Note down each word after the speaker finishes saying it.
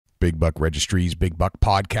Big Buck Registry's Big Buck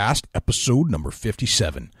Podcast, episode number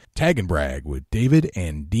 57. Tag and Brag with David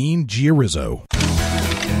and Dean Giarrizzo.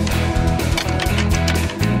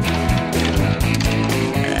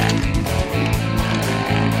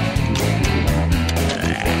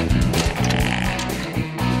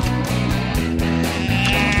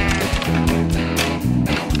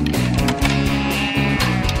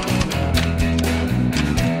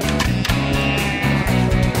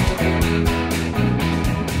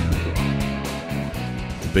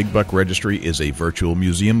 Big Buck Registry is a virtual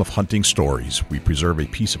museum of hunting stories. We preserve a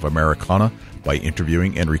piece of Americana by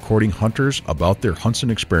interviewing and recording hunters about their hunts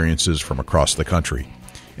and experiences from across the country.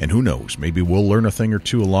 And who knows, maybe we'll learn a thing or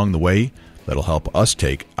two along the way that'll help us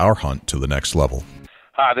take our hunt to the next level.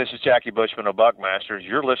 Hi, this is Jackie Bushman of Buckmasters.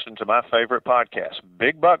 You're listening to my favorite podcast,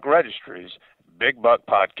 Big Buck Registry's Big Buck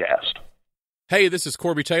Podcast. Hey, this is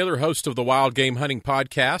Corby Taylor, host of the Wildgame Hunting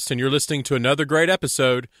Podcast, and you're listening to another great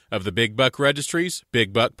episode of the Big Buck Registry's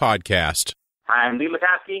Big Buck Podcast. Hi, I'm Lee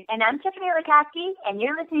Lukoski. And I'm Tiffany Lukoski, and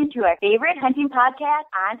you're listening to our favorite hunting podcast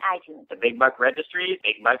on iTunes. The Big Buck Registry's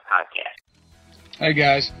Big Buck Podcast. Hey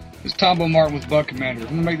guys, it's Tom Martin with Buck Commander. I'm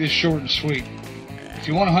going to make this short and sweet. If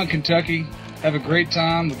you want to hunt Kentucky, have a great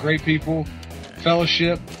time with great people,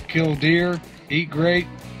 fellowship, kill deer, eat great,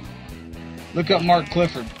 look up Mark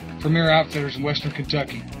Clifford, Premier Outfitters in Western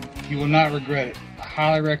Kentucky. You will not regret it. I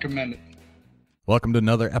highly recommend it. Welcome to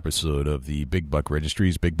another episode of the Big Buck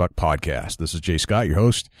Registry's Big Buck Podcast. This is Jay Scott, your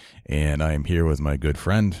host, and I am here with my good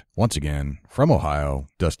friend, once again, from Ohio,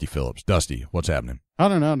 Dusty Phillips. Dusty, what's happening?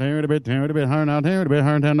 Hunting out here, a bit, hunting out here, a bit,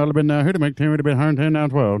 hunting out a bit now, who to make 10, a bit, hunting now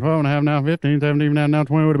 12, 12 and a half now, 15, 17 now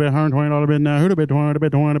 20, a bit, hunting 20, a bit now, who to bit 20, a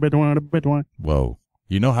bit 20, a bit 20, a bit 20. Whoa.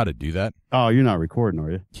 You know how to do that? Oh, you're not recording,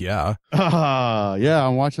 are you? Yeah. Yeah,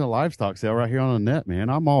 I'm watching a livestock sale right here on the net, man.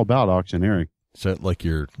 I'm all about auctioneering. Is that like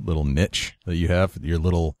your little niche that you have, your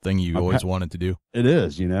little thing you always wanted to do? It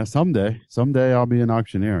is, someday I'll be an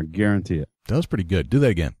auctioneer, I guarantee it. That was pretty good. Do that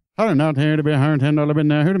again. Hunting out here, a bit, $110 bit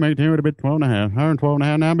now, who to make 10, a bit 12 and a half, 112 and a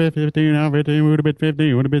half, now a bit 15, now 15, would a bit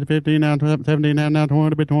 15, would a bit 15, now 17, now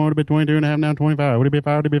 20, a bit 20, a bit 22 and a half, now 25, would a bit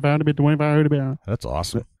 5, would a bit 5, would a bit 25, would a bit. That's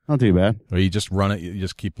awesome. Not too bad. Or you just run it, you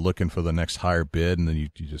just keep looking for the next higher bid, and then you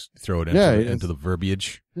just throw it into the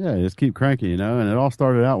verbiage. Yeah, you just keep cranking, and it all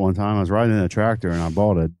started out one time. I was riding in a tractor, and I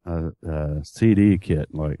bought a CD kit,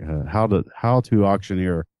 like how to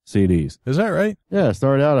auctioneer CDs. Is that right? Yeah, it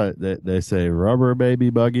started out, they say rubber baby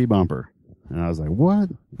buggy bumper. And I was like, what?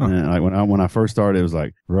 Huh. And like when I first started, it was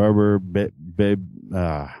like rubber baby.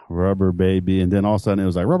 And then all of a sudden it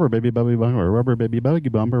was like rubber baby buggy bumper, rubber baby buggy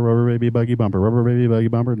bumper, rubber baby buggy bumper, rubber baby buggy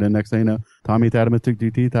bumper. And then next thing you know, Tommy Thaddeus took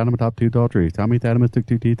 2 teeth, tied him top 2 tall trees. Tommy Thaddeus took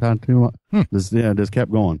 2 teeth, tied 2. Just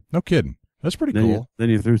kept going. No kidding. That's pretty cool. Then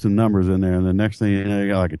you threw some numbers in there, and the next thing you know, you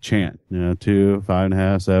got like a chant. 2,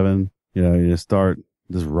 5.5, 7. You just start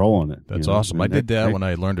just rolling it. That's awesome. I did that when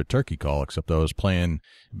I learned a turkey call, except I was playing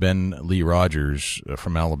Ben Lee Rogers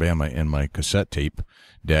from Alabama in my cassette tape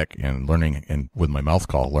deck and learning, and with my mouth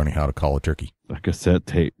call, learning how to call a turkey. A cassette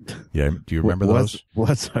tape. Yeah. Do you remember those?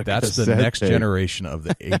 That's the next generation of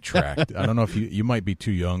the 8-track. I don't know if you might be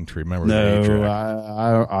too young to remember the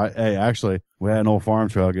 8-track. Hey, actually, we had an old farm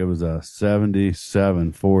truck. It was a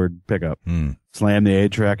 77 Ford pickup. Slam the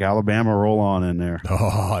 8-track Alabama roll on in there.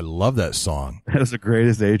 Oh, I love that song. That was the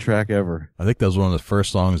greatest 8-track ever. I think that was one of the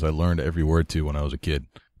first songs I learned every word to when I was a kid.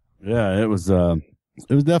 Yeah, it was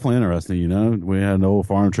definitely interesting, We had an old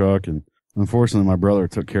farm truck, and unfortunately my brother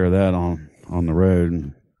took care of that on the road.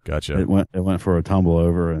 And gotcha. It went for a tumble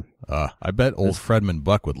over. And I bet old Fredman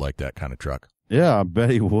Buck would like that kind of truck. Yeah, I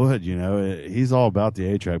bet he would. He's all about the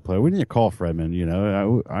 8-track player. We need to call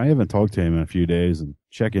Fredman. I haven't talked to him in a few days and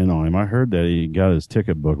check in on him. I heard that he got his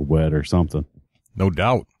ticket book wet or something. No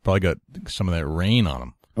doubt. Probably got some of that rain on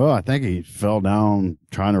him. Well, I think he fell down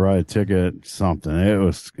trying to write a ticket, something. It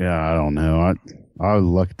was, I don't know. I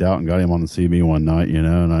lucked out and got him on the CB one night,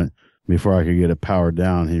 and before I could get it powered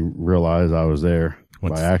down, he realized I was there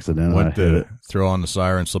by accident. Went to throw on the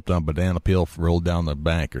siren, slipped on a banana peel, rolled down the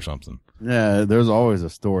bank or something. Yeah, there's always a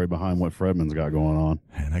story behind what Fredman's got going on.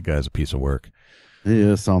 Man, that guy's a piece of work. He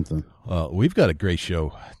is something. We've got a great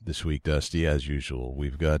show this week, Dusty, as usual.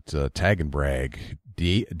 We've got Tag and Brag,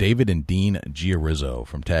 David and Dean Giarrizzo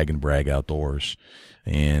from Tag and Brag Outdoors.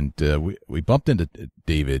 And we bumped into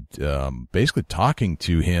David basically talking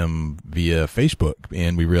to him via Facebook,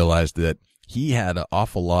 and we realized that he had an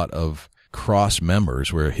awful lot of cross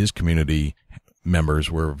members where his community members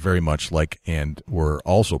were very much like and were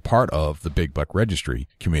also part of the Big Buck Registry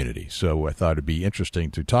community. So I thought it'd be interesting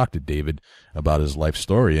to talk to David about his life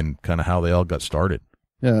story and kind of how they all got started.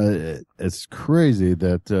 Yeah, it's crazy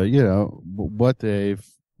that, what they've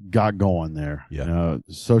got going there. Yeah.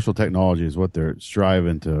 Social technology is what they're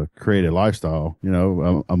striving to create a lifestyle,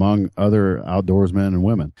 among other outdoorsmen and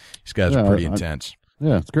women. These guys are pretty intense.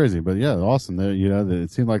 Yeah, it's crazy, but yeah, awesome. It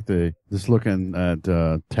seemed like just looking at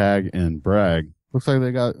Tag and Brag, looks like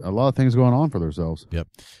they got a lot of things going on for themselves. Yep.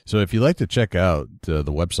 So if you'd like to check out the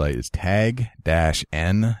website, it's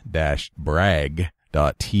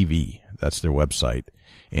tag-n-brag.tv. That's their website.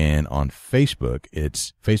 And on Facebook,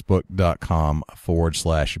 it's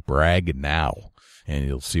facebook.com/brag now. And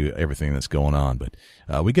you'll see everything that's going on. But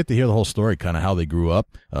we get to hear the whole story, kind of how they grew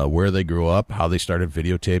up, where they grew up, how they started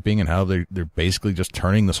videotaping, and how they're basically just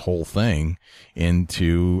turning this whole thing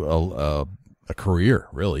into a career,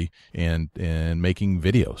 really, and making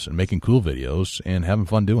videos and making cool videos and having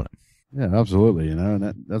fun doing it. Yeah, absolutely.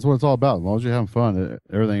 And that's what it's all about. As long as you're having fun,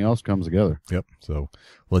 everything else comes together. Yep. So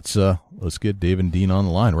let's get Dave and Dean on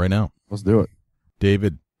the line right now. Let's do it.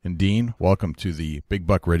 David and Dean, welcome to the Big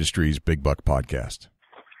Buck Registry's Big Buck Podcast.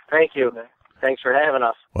 Thank you. Thanks for having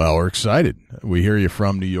us. Well, we're excited. We hear you're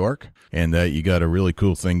from New York, and that you got a really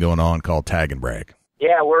cool thing going on called Tag and Brag.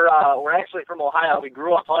 Yeah, we're actually from Ohio. We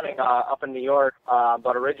grew up hunting up in New York,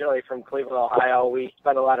 but originally from Cleveland, Ohio. We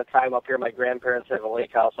spent a lot of time up here. My grandparents have a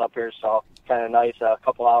lake house up here, so kind of nice, a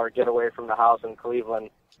couple-hour getaway from the house in Cleveland.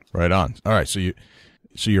 Right on. All right, so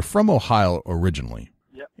you're from Ohio originally.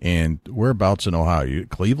 Yep. And whereabouts in Ohio? You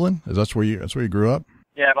Cleveland? That's where you grew up?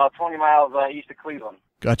 Yeah, about 20 miles east of Cleveland.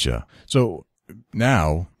 Gotcha. So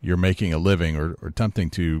now you're making a living or attempting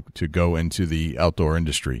to go into the outdoor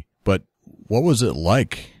industry. But what was it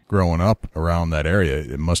like growing up around that area?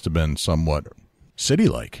 It must have been somewhat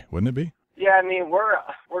city-like, wouldn't it be? Yeah, I mean, we're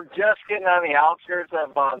just getting on the outskirts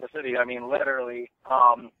of the city. I mean, literally.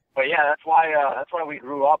 But yeah, that's why we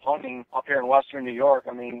grew up hunting up here in Western New York.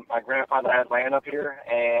 I mean, my grandfather had land up here,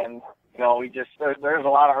 and there's a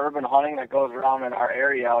lot of urban hunting that goes around in our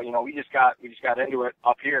area. We just got into it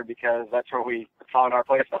up here because that's where we found our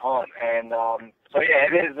place to hunt. And so yeah,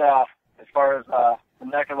 it is as far as the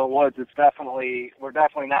neck of the woods. We're definitely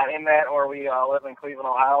not in that, or we live in Cleveland,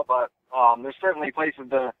 Ohio, but there's certainly places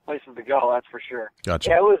to go, that's for sure. Gotcha.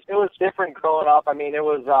 Yeah, it was different growing up. I mean, it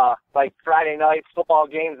was like Friday nights, football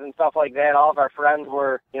games and stuff like that. All of our friends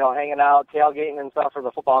were, hanging out, tailgating and stuff for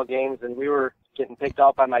the football games, and we were getting picked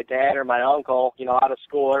up by my dad or my uncle, out of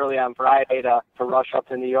school early on Friday to rush up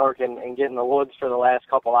to New York and get in the woods for the last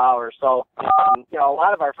couple hours. So, a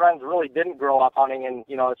lot of our friends really didn't grow up hunting, and,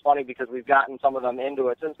 it's funny because we've gotten some of them into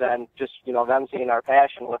it since then, just, them seeing our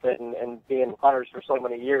passion with it and being hunters for so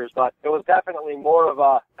many years. But it was definitely more of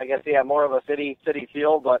a city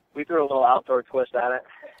feel, but we threw a little outdoor twist on it.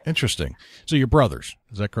 Interesting. So you're brothers,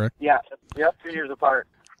 is that correct? Yeah. Yep, 2 years apart.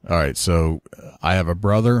 All right, so I have a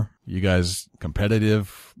brother. You guys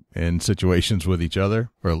competitive in situations with each other,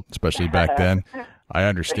 or especially back then? I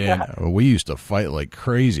understand. We used to fight like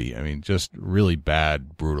crazy. I mean, just really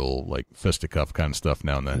bad, brutal, like fisticuff kind of stuff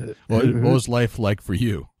now and then. What was life like for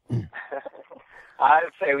you?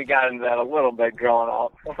 I'd say we got into that a little bit growing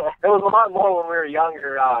up. It was a lot more when we were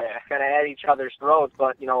younger, kind of at each other's throats.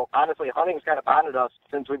 But, honestly, hunting's kind of bonded us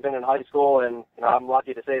since we've been in high school. And, I'm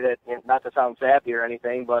lucky to say that, not to sound sappy or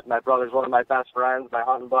anything, but my brother's one of my best friends, my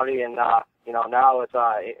hunting buddy. And, now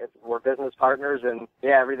we're business partners, and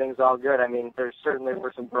yeah, everything's all good. I mean, there certainly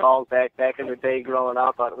were some brawls back in the day growing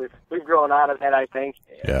up, but we've grown out of that, I think.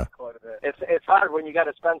 Yeah. Quite a bit. It's hard when you got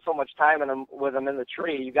to spend so much time with them in the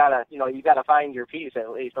tree. You gotta find your peace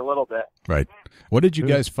at least a little bit. Right. What did you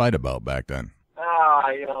guys fight about back then?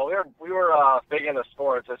 We were big into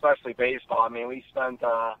sports, especially baseball. I mean, we spent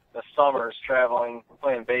the summers traveling,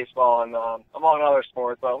 playing baseball, and among other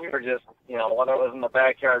sports. But we were just, whether it was in the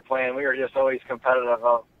backyard playing, we were just always competitive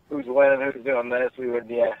of who's winning, who's doing this. We would,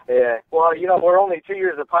 yeah. Well, we're only 2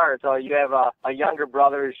 years apart, so you have a younger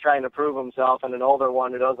brother who's trying to prove himself, and an older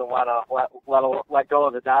one who doesn't want to let go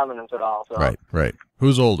of the dominance at all. So. Right.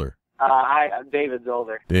 Who's older? David's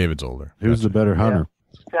older. David's older. Who's the better hunter?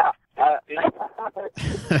 Yeah. That's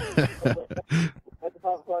a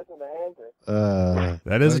tough question to answer.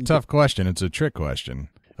 That is a tough question. It's a trick question.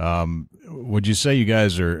 Would you say you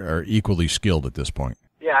guys are equally skilled at this point?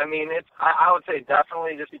 Yeah, I mean, I would say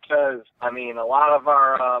definitely, just because, I mean, a lot of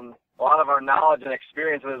our knowledge and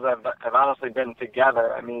experiences have honestly been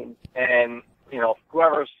together. I mean, and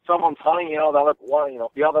someone's hunting,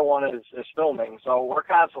 the other one is filming. So we're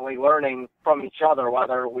constantly learning from each other,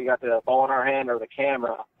 whether we got the bow in our hand or the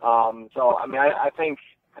camera. So, I mean, I think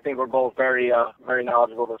we're both very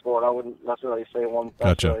knowledgeable of the sport. I wouldn't necessarily say one's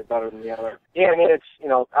necessarily better than the other. Yeah, I mean, it's,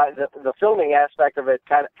 the filming aspect of it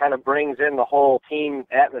kind of brings in the whole team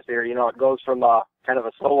atmosphere. It goes from kind of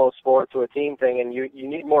a solo sport to a team thing, and you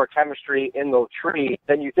need more chemistry in the tree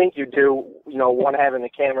than you think you do, one having the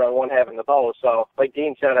camera and one having the bow. So like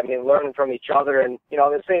Dean said, I mean, learning from each other, and,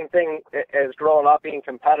 the same thing as growing up being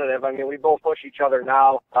competitive. I mean, we both push each other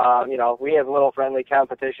now. We have little friendly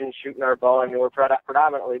competitions shooting our bow. I mean, we're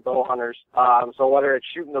predominantly bow hunters. So whether it's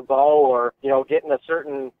shooting the bow or, getting a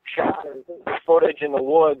certain shot or footage in the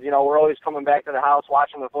woods, we're always coming back to the house,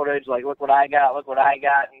 watching the footage, like, look what I got,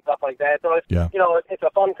 and stuff like that. So it's, it's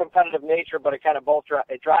a fun competitive nature, but it kind of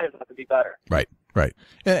it drives us to be better. Right.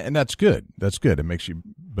 And that's good. It makes you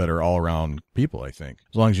better all around people, I think,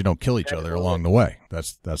 as long as you don't kill each other along the way.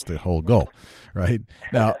 That's the whole goal, right?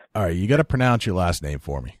 Now, all right, you got to pronounce your last name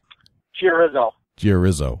for me.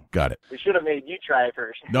 Giarrizzo. Got it. We should have made you try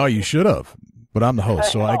first. No, you should have. But I'm the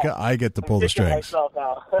host, so I get to pull the strings.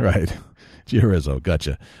 Right. Giarrizzo,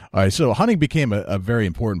 gotcha. All right, so hunting became a very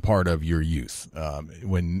important part of your youth.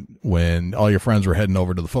 When all your friends were heading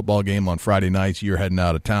over to the football game on Friday nights, you're heading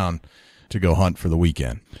out of town to go hunt for the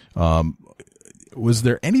weekend. Was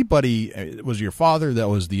there anybody, was your father that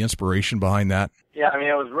was the inspiration behind that? Yeah, I mean,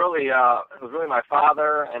 it was really my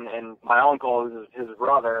father and my uncle, his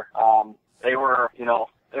brother. They were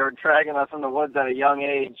dragging us in the woods at a young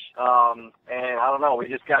age, and I don't know, we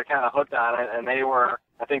just got kind of hooked on it, and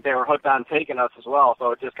I think they were hooked on taking us as well,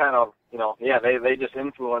 so it just kind of, they just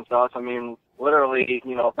influenced us. I mean, literally,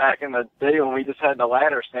 back in the day when we just had the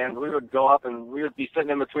ladder stand, we would go up and we would be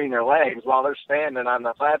sitting in between their legs while they're standing on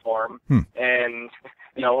the platform, and,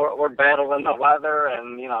 we're battling the weather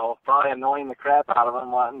and, probably annoying the crap out of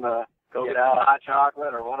them, wanting to go get out hot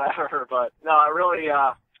chocolate or whatever, but no,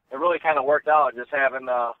 it really kind of worked out just having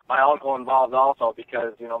my uncle involved also,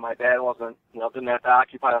 because, my dad wasn't, didn't have to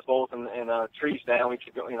occupy us both in a tree stand. We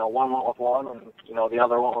could go, one went with one and, the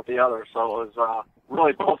other went with the other. So it was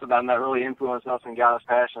really both of them that really influenced us and got us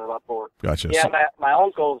passionate about sport. Gotcha. Yeah, my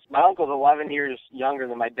uncle's 11 years younger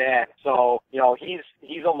than my dad. So,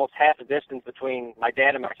 he's almost half the distance between my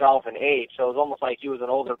dad and myself in age. So it was almost like he was an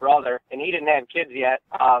older brother, and he didn't have kids yet.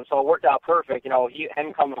 So it worked out perfect.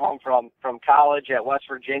 Him coming home from college at West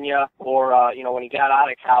Virginia, or, when he got out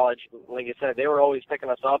of college, like I said, they were always picking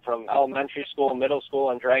us up from elementary school, middle school,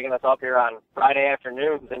 and dragging us up here on Friday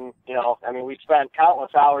afternoons. And, we spent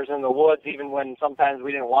countless hours in the woods, even when sometimes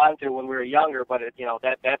we didn't want to when we were younger, but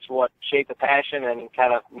that's what shaped the passion and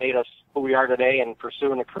kind of made us who we are today and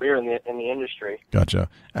pursuing a career in the industry. Gotcha.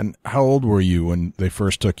 And how old were you when they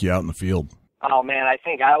first took you out in the field? Oh, man, I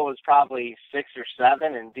think I was probably 6 or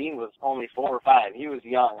 7, and Dean was only 4 or 5. He was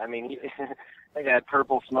young. I mean, I think I had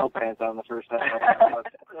purple snow pants on the first time.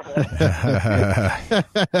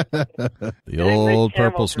 The old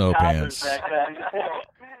purple snow pants.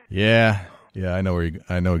 Yeah, I know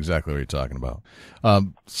exactly what you're talking about.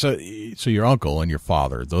 So your uncle and your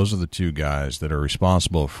father, those are the two guys that are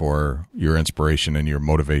responsible for your inspiration and your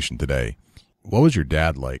motivation today. What was your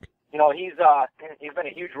dad like? He's been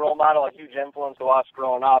a huge role model, a huge influence to us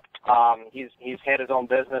growing up. He's had his own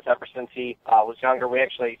business ever since he was younger. We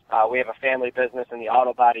have a family business in the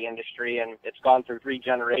auto body industry, and it's gone through 3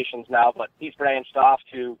 generations now. But he's branched off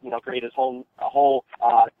to create a whole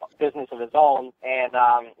business of his own, and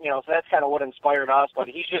so that's kind of what inspired us. But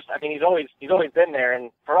he's always been there.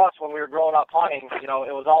 And for us, when we were growing up hunting, it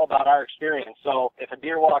was all about our experience. So if a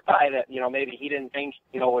deer walked by that maybe he didn't think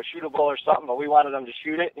was shootable or something, but we wanted him to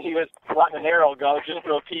shoot it, he was letting an arrow go just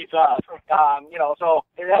to appease us. So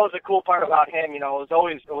that was the cool part about him. It was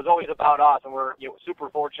always about us, and we're super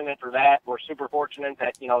fortunate for that. We're super fortunate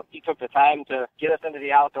that he took the time to get us into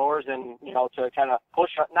the outdoors and to kind of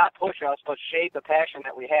not push us, but shape the passion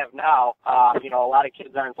that we have now. A lot of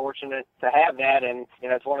kids aren't fortunate to have that, and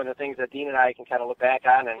it's one of the things that Dean and I can kind of look back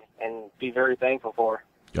on and be very thankful for.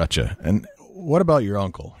 Gotcha. And what about your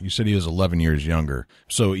uncle? You said he was 11 years younger,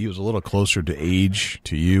 so he was a little closer to age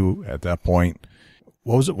to you at that point.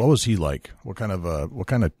 What was he like? What kind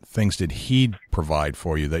of things did he provide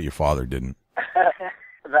for you that your father didn't?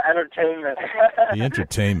 The entertainment. The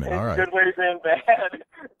entertainment. All right. Good ways and bad.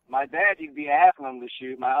 My dad, you'd be asking him to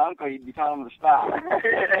shoot. My uncle, you'd be telling him to stop.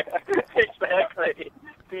 Exactly.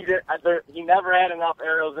 He never had enough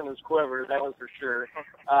arrows in his quiver, that was for sure.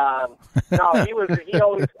 No, he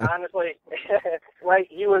always, honestly, like,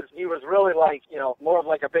 he was really like, more of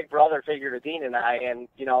like a big brother figure to Dean and I, and,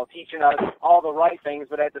 teaching us all the right things,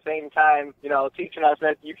 but at the same time, teaching us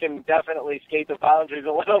that you can definitely skate the boundaries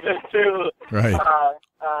a little bit too. Right.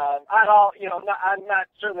 on all, I'm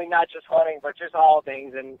certainly not just hunting, but just all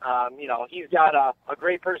things. And, he's got a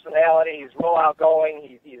great personality. He's real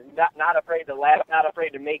outgoing. He's not afraid to laugh, not afraid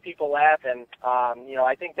to make people laugh. And,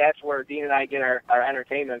 I think that's where Dean and I get our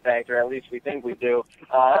entertainment factor, at least we think we do,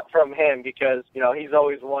 from him, because, he's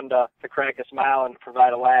always one to crack a smile and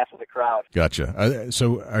provide a laugh with the crowd. Gotcha.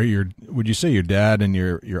 So would you say your dad and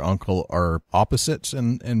your uncle are opposites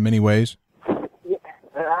in many ways? Yeah,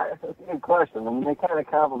 that's a good question. I mean, they kind of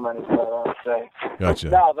complement each other, I would say. Gotcha.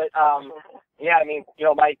 No, but, yeah, I mean,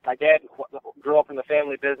 my dad grew up in the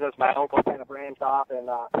family business. My uncle kind of branched off, and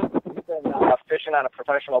he's been fishing on a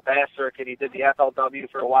professional bass circuit. He did the FLW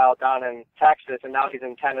for a while down in Texas, and now he's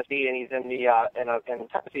in Tennessee, and he's in in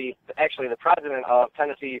Tennessee, actually the president of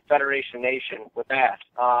Tennessee Federation Nation with bass.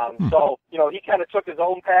 So, he kind of took his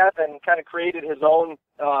own path and kind of created his own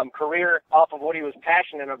career off of what he was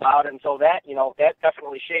passionate about, and so that, that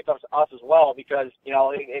definitely shaped us as well, because,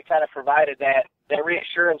 it kind of provided that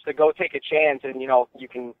reassurance to go take a chance, and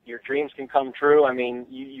your dreams can come true. I mean,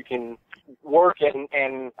 you can work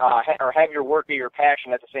and or have your work be your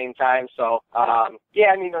passion at the same time. So yeah,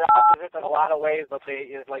 I mean, they're opposites in a lot of ways, but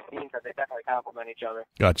they, like Dean said, they definitely complement each other.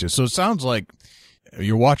 Gotcha. So it sounds like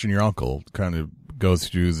you're watching your uncle kind of go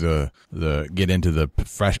through get into the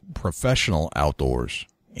professional outdoors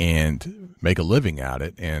and make a living at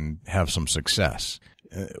it and have some success.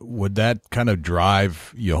 Would that kind of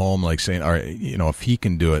drive you home, like saying, all right, if he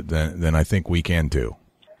can do it, then I think we can too?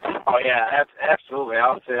 Oh, yeah, absolutely.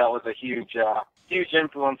 I would say that was a huge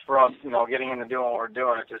influence for us, getting into doing what we're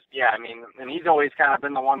doing. It just, yeah, I mean, and he's always kind of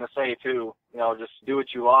been the one to say, too, just do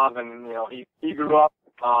what you love. And, he grew up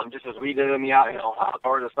just as we did in the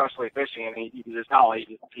outdoors, especially fishing, and he just tell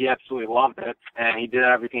he absolutely loved it, and he did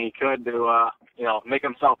everything he could to make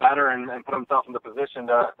himself better and put himself in the position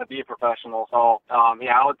to be a professional. So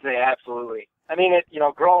yeah, I would say absolutely. I mean,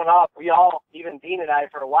 growing up, we all, even Dean and I,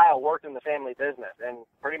 for a while, worked in the family business, and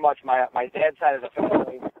pretty much my dad's side of the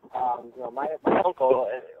family, my uncle,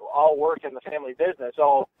 all worked in the family business.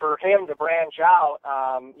 So for him to branch out,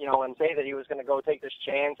 and say that he was going to go take this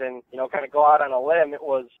chance and, kind of go out on a limb, it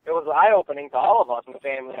was eye-opening to all of us in the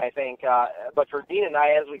family, I think. But for Dean and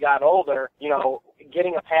I, as we got older,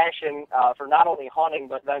 getting a passion for not only hunting,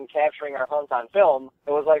 but then capturing our hunts on film,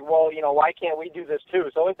 it was like, well, why can't we do this too?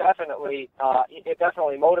 So it definitely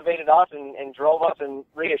motivated us and drove us and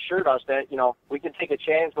reassured us that, we could take a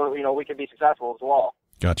chance, but, we could be successful as well.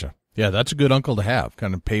 Gotcha. Yeah, that's a good uncle to have,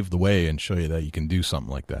 kind of pave the way and show you that you can do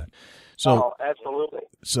something like that. So, absolutely.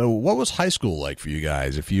 So what was high school like for you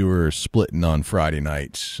guys? If you were splitting on Friday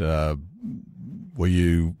nights, were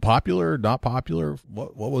you popular, not popular?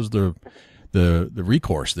 What was the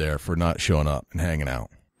recourse there for not showing up and hanging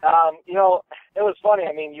out? It was funny.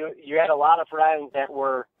 I mean, you had a lot of friends that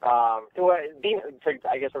were, Dean,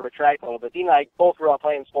 I guess to retract a little bit, Dean and I both grew up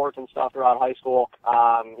playing sports and stuff throughout high school.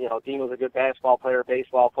 Dean was a good basketball player,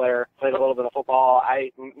 baseball player, played a little bit of football.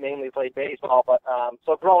 I mainly played baseball, but,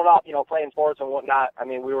 so growing up, playing sports and whatnot, I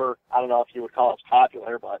mean, we were, I don't know if you would call us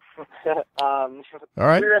popular, but, all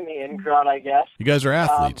right. We were in the in crowd, I guess. You guys are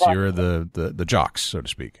athletes. You're the jocks, so to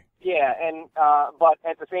speak. Yeah, and but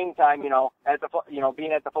at the same time,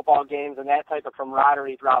 being at the football games and that type of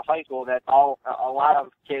camaraderie throughout high school that a lot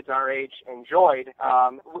of kids our age enjoyed.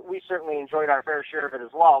 We certainly enjoyed our fair share of it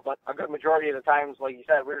as well. But a good majority of the times, like you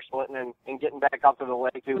said, we were splitting and getting back up to the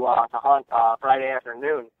lake to hunt Friday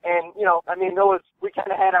afternoon. And we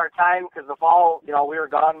kind of had our time because the fall, we were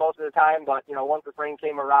gone most of the time. But once the spring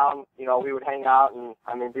came around, we would hang out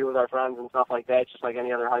and be with our friends and stuff like that, just like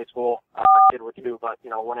any other high school kid would do. But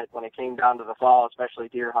when it came down to the fall, especially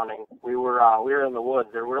deer hunting, we were in the woods.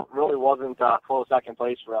 There really wasn't a close second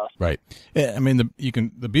place for us. Right. Yeah, I mean,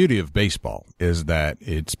 the beauty of baseball is that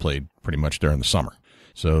it's played pretty much during the summer.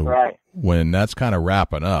 So right. When that's kind of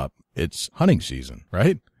wrapping up, it's hunting season,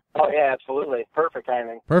 right? Oh, yeah, absolutely. Perfect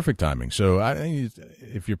timing. So I think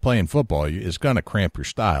if you're playing football, it's going to cramp your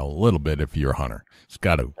style a little bit if you're a hunter. It's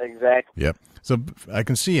got to. Exactly. Yep. So I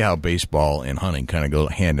can see how baseball and hunting kind of go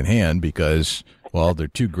hand in hand because, well, they're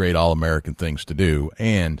two great All-American things to do,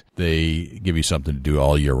 and they give you something to do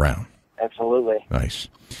all year round. Absolutely. Nice.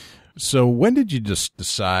 So when did you just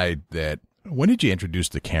decide when did you introduce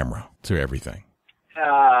the camera to everything?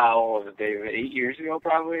 What was it, David? 8 years ago,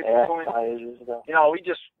 probably at this point. 5 years ago.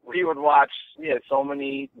 We would watch. We had so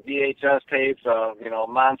many VHS tapes of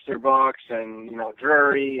monster books and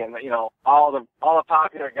Drury and all the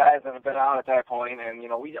popular guys that have been out at that point, and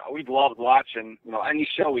we loved watching any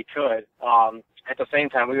show we could. at the same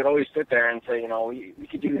time, we would always sit there and say, we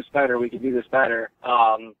could do this better. We could do this better.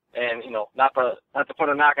 And, not to put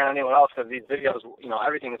a knock on anyone else, because these videos,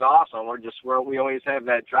 everything's awesome. We always have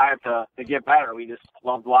that drive to get better. We just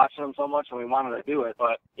loved watching them so much, and we wanted to do it.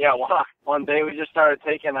 But yeah, one day we just started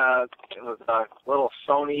taking a little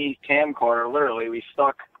Sony camcorder. Literally, we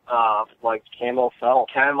stuck like camel felt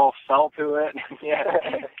to it. Yeah.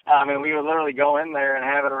 I mean, we would literally go in there and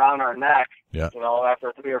have it around our neck. Yeah.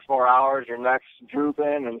 After 3 or 4 hours, your neck's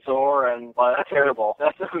drooping and sore, but that's terrible.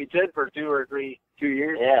 That's what we did for 2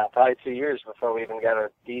 years. Yeah, probably 2 years before we even got a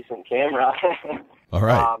decent camera. All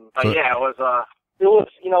right. But yeah, it was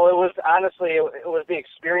honestly, it was the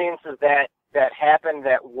experiences that happened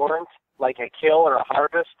that weren't like a kill or a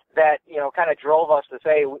harvest that, kind of drove us to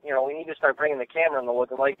say, we need to start bringing the camera in the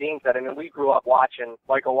woods. And like Dean said, I mean, we grew up watching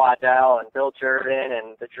Michael Waddell and Bill Sheridan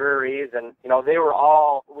and the Drurys, and, they were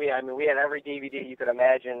all, we had every DVD you could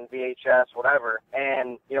imagine, VHS, whatever.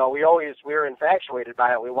 And, we were infatuated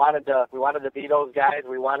by it. We wanted to be those guys.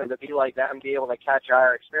 We wanted to be like them, be able to catch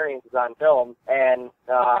our experiences on film. And,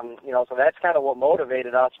 so that's kind of what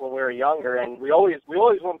motivated us when we were younger. And we always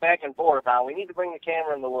went back and forth on, we need to bring the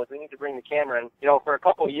camera in the woods. We need to bring the camera in. For a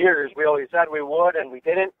couple of years, we always said we would, and we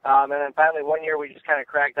didn't. And then finally one year we just kind of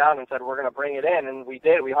cracked down and said we're going to bring it in, and we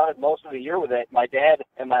did. We hunted most of the year with it. My dad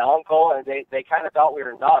and my uncle, and they kind of thought we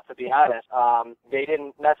were nuts, to be honest. They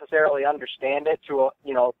didn't necessarily understand it to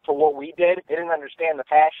what we did. They didn't understand the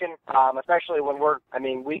passion, especially when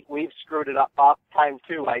we've screwed it up times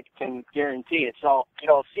two, I can guarantee it. So,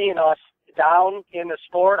 seeing us down in the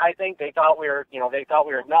sport, I think they thought we were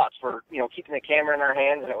nuts for, keeping the camera in our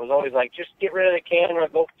hands, and it was always like, just get rid of the camera,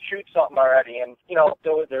 go shoot something already. And,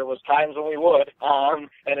 there was times when we would,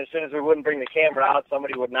 and as soon as we wouldn't bring the camera out,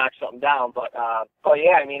 somebody would knock something down. But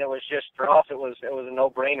yeah, I mean, it was just, for us, it was a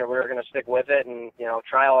no-brainer. We were going to stick with it, and,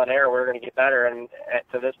 trial and error, we were going to get better. And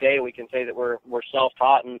to this day, we can say that we're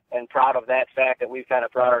self-taught and proud of that fact that we've kind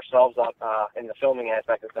of brought ourselves up in the filming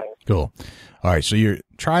aspect of things. Cool. All right, so your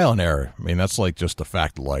trial and error, I mean, that's like just a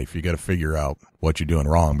fact of life. You got to figure out what you're doing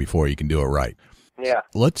wrong before you can do it right. Yeah.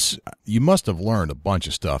 You must have learned a bunch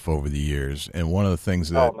of stuff over the years, and one of the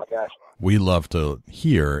things that we love to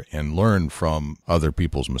hear and learn from other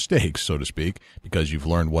people's mistakes, so to speak, because you've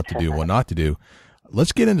learned what to do and what not to do.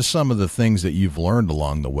 Let's get into some of the things that you've learned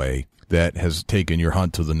along the way that has taken your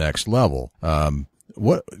hunt to the next level.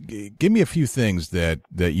 Give me a few things that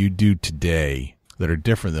you do today that are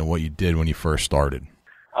different than what you did when you first started.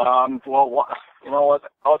 Well,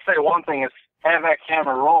 I would say one thing is have that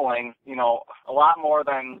camera rolling, a lot more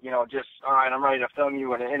than, just, all right, I'm ready to film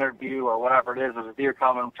you in an interview or whatever it is. There's a deer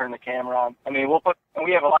coming, turn the camera on. I mean,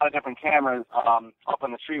 we have a lot of different cameras up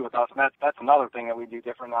in the tree with us, and that's another thing that we do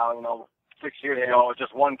different now, 6 years ago, it was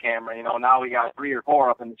just one camera. Now we got 3 or 4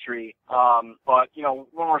 up in the tree. But, when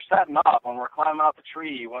we're setting up, when we're climbing up the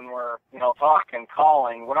tree, when we're, talking,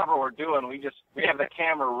 calling, whatever we're doing, we have the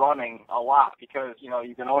camera running a lot because,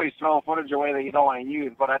 you can always throw footage away that you don't want to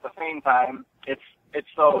use. But at the same time, it's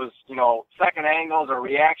those, second angles or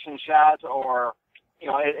reaction shots or,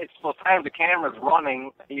 it's those times the camera's running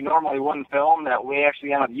you normally wouldn't film that we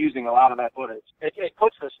actually end up using a lot of that footage. It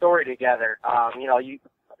puts the story together.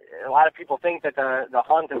 A lot of people think that the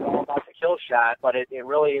hunt is all about the kill shot, but it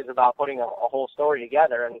really is about putting a whole story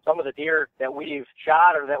together. And some of the deer that we've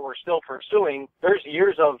shot or that we're still pursuing, there's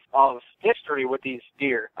years of history with these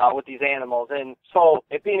deer, with these animals. And so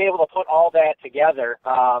being able to put all that together,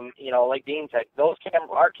 like Dean said,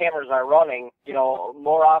 our cameras are running,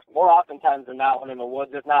 more oftentimes than not when in the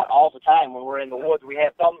woods, if not all the time when we're in the woods. We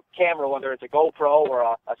have some camera, whether it's a GoPro or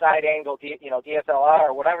a side angle, DSLR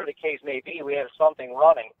or whatever the case may be, we have something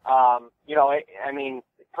running.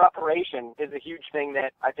 Preparation is a huge thing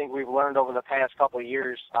that I think we've learned over the past couple of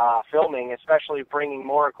years filming, especially bringing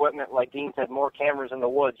more equipment, like Dean said, more cameras in the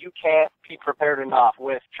woods. You can't be prepared enough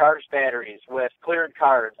with charged batteries, with cleared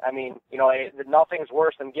cards. I mean, nothing's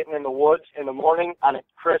worse than getting in the woods in the morning on a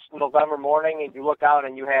crisp November morning and you look out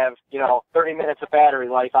and you have, 30 minutes of battery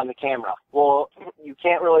life on the camera. Well, you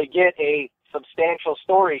can't really get a substantial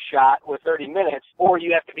story shot with 30 minutes, or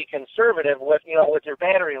you have to be conservative with your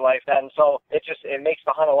battery life then. So it makes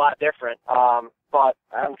the hunt a lot different. But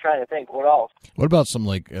I'm trying to think, what else? What about some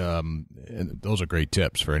and those are great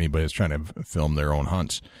tips for anybody that's trying to film their own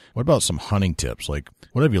hunts. What about some hunting tips? Like,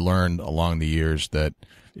 what have you learned along the years that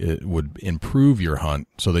it would improve your hunt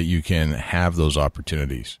so that you can have those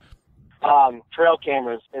opportunities? Trail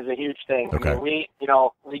cameras is a huge thing. Okay. We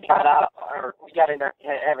got into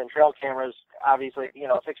having trail cameras obviously,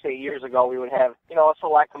 6 to 8 years ago, we would have, a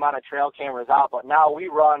select amount of trail cameras out, but now we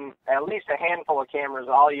run at least a handful of cameras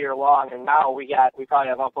all year long, and now we probably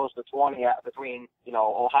have up close to 20 between,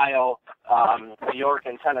 Ohio, New York,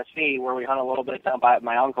 and Tennessee, where we hunt a little bit down by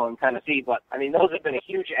my uncle in Tennessee. But, I mean, those have been a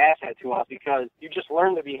huge asset to us because you just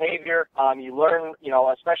learn the behavior. You learn,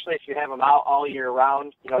 especially if you have them out all year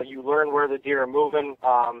round, you learn where the deer are moving,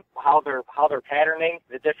 how they're patterning,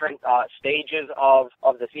 the different stages of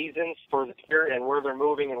the seasons for the deer and where they're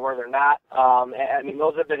moving and where they're not. I mean,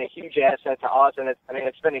 those have been a huge asset to us, and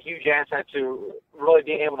it's been a huge asset to really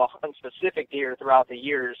being able to hunt specific deer throughout the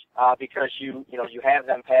years because you have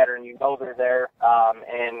them pattern, they're there,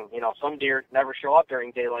 and some deer never show up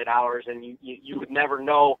during daylight hours, and you would never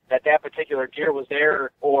know that particular deer was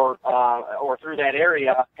there or through that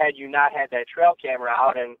area had you not had that trail camera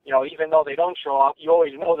out. And even though they don't show up, you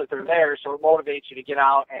always know that they're there, so it motivates you to get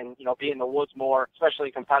out and be in the woods more,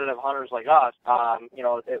 especially competitive hunters like us.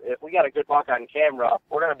 If we got a good buck on camera,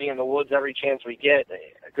 we're going to be in the woods every chance we get,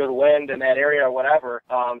 a good wind in that area or whatever,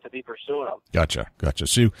 to be pursuing them. Gotcha.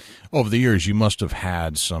 So over the years, you must have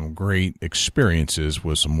had some great experiences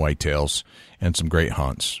with some whitetails and some great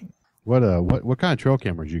hunts. What kind of trail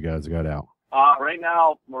cameras you guys got out? Right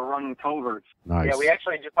now we're running coverts. Nice. Yeah, we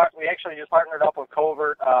actually just partnered up with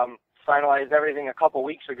Covert. Finalized everything a couple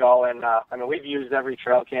weeks ago, and we've used every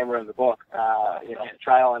trail camera in the book.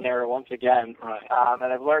 Trial and error once again. Right.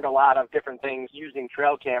 And I've learned a lot of different things using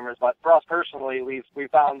trail cameras. But for us personally,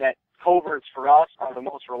 we've found that coverts for us are the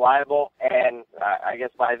most reliable, and I guess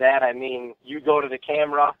by that I mean you go to the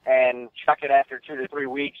camera and check it after 2 to 3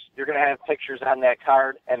 weeks. You're going to have pictures on that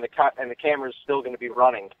card, and the camera's still going to be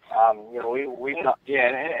running. And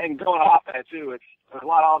going off that too, there's a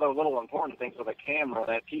lot of other little important things with a camera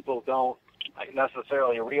that people don't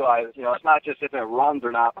necessarily realize. It's not just if it runs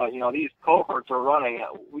or not, but these coverts are running.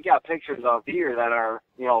 We got pictures of deer that are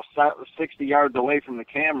 60 yards away from the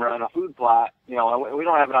camera in a food plot. And we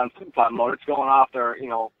don't have it on food plot mode. It's going off their,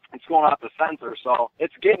 it's going off the sensor. So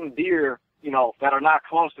it's getting deer that are not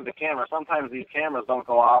close to the camera. Sometimes these cameras don't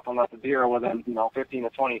go off unless the deer are within, 15 to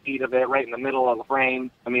 20 feet of it, right in the middle of the frame.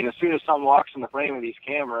 I mean, as soon as someone walks in the frame of these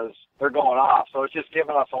cameras, they're going off. So it's just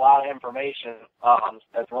giving us a lot of information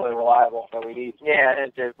that's really reliable that we need. Yeah,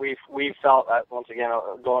 we've felt that, once again,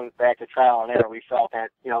 going back to trial and error, we felt that,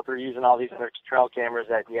 through using all these other trail cameras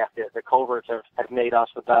that, the coverts have made us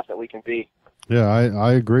the best that we can be. Yeah,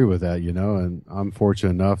 I agree with that, and I'm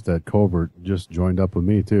fortunate enough that Covert just joined up with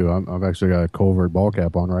me, too. I've actually got a Covert ball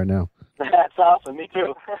cap on right now. That's awesome. Me,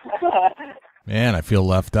 too. Man, I feel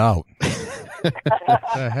left out. What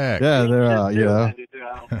the heck? Yeah, they're,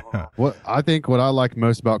 what I like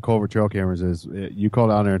most about Covert trail cameras is you call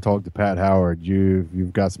down there and talk to Pat Howard.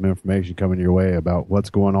 You've got some information coming your way about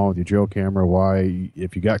what's going on with your trail camera, why,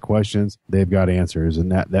 if you got questions, they've got answers,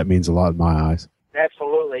 and that means a lot in my eyes.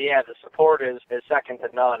 Absolutely, yeah. The support is second to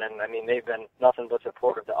none, and I mean they've been nothing but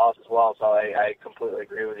supportive to us as well. So I completely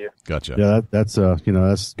agree with you. Gotcha. Yeah, that's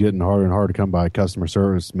that's getting harder and harder to come by. Customer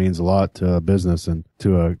service means a lot to a business and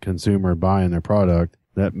to a consumer buying their product.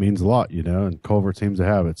 That means a lot, and Covert seems to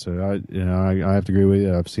have it. So I have to agree with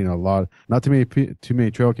you. I've seen a lot, not too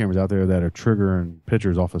many trail cameras out there that are triggering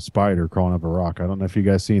pictures off a spider crawling up a rock. I don't know if you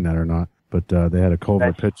guys seen that or not. But they had a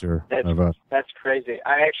Covert picture of a... That's crazy.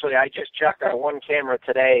 I just checked our one camera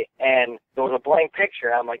today, and there was a blank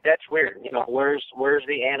picture. I'm like, that's weird. Where's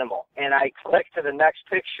the animal? And I clicked to the next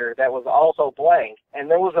picture that was also blank, and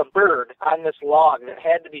there was a bird on this log that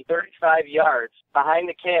had to be 35 yards behind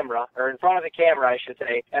the camera, or in front of the camera, I should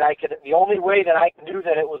say. And the only way that I knew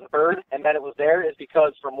that it was a bird and that it was there is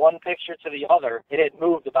because from one picture to the other, it had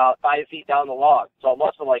moved about 5 feet down the log. So it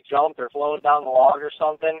must have jumped or flown down the log or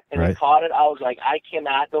something, and it caught it. I was like, I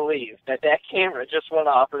cannot believe that camera just went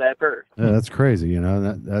off for that bird. Yeah, that's crazy.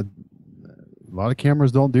 That a lot of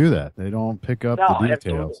cameras don't do that. They don't pick up the details.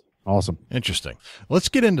 Absolutely. Awesome. Interesting. Let's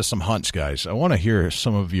get into some hunts, guys. I want to hear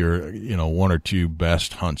some of your, one or two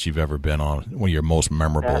best hunts you've ever been on, one of your most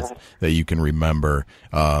memorable that you can remember.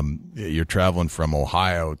 You're traveling from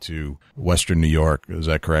Ohio to Western New York. Is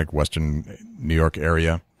that correct? Western New York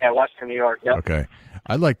area? Yeah, Western New York, yep. Okay.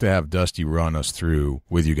 I'd like to have Dusty run us through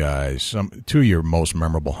with you guys two of your most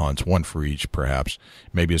memorable hunts, one for each perhaps.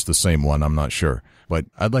 Maybe it's the same one, I'm not sure. But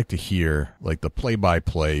I'd like to hear the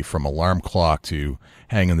play-by-play from alarm clock to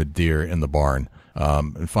hanging the deer in the barn,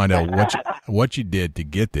 and find out what you did to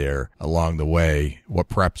get there along the way, what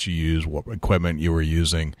preps you used, what equipment you were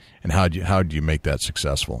using, and how did you make that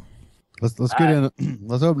successful? Let's get in.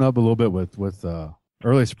 Let's open up a little bit with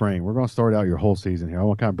early spring. We're going to start out your whole season here. I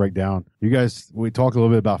want to kind of break down. You guys, we talked a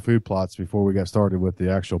little bit about food plots before we got started with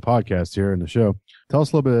the actual podcast here in the show. Tell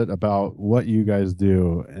us a little bit about what you guys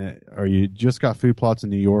do. Are you just got food plots in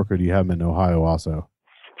New York, or do you have them in Ohio also?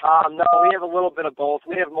 No, we have a little bit of both.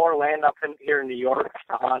 We have more land up here in New York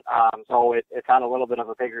to hunt, so it's on a little bit of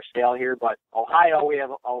a bigger scale here. But Ohio, we have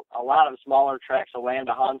a lot of smaller tracts of land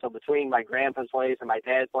to hunt. So between my grandpa's place and my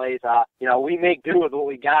dad's place, we make do with what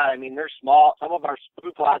we got. I mean, they're small. Some of our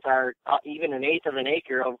food plots are even an eighth of an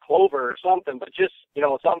acre of clover or something, but just,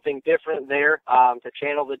 something different there to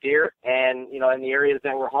channel the deer. And, in the areas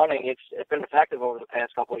that we're hunting, it's been effective over the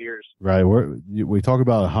past couple of years. Right. We talk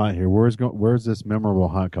about a hunt here. Where's this memorable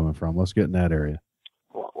hunt coming from? Let's get in that area.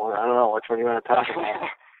 Well, I don't know which one you want to talk about.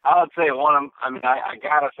 I would say I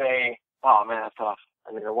gotta say, oh man, that's tough.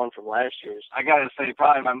 I mean, the one from last year's. I gotta say,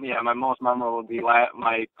 probably my most memorable would be my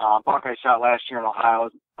buck I shot last year in Ohio.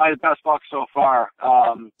 It was probably the best buck so far.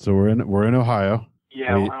 So we're in Ohio.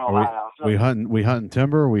 Yeah, we're in Ohio. We hunting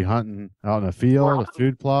timber. We hunting out in a field, a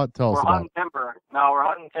food plot. Tell us about it. We're hunting timber. No, we're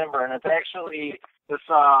hunting timber, and it's actually this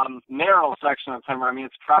narrow section of timber. I mean,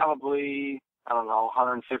 it's probably, I don't know,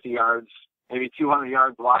 150 yards, maybe 200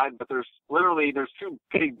 yards wide, but there's two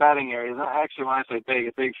big bedding areas. And actually, when I say big,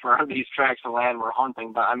 it's big for these tracts of land we're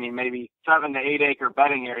hunting, but I mean maybe 7 to 8 acre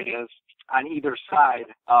bedding areas on either side,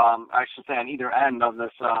 I should say on either end of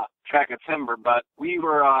this tract of timber. But we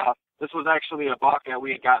were, this was actually a buck that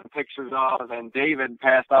we had gotten pictures of, and David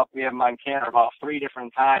passed up. We have him on camera about 3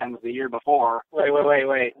 different times the year before.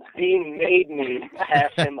 Wait. Dean made me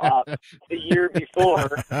pass him up the year before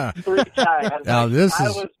 3 times. Now this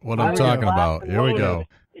is what I'm talking about. Here we go.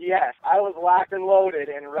 Yes, I was locked and loaded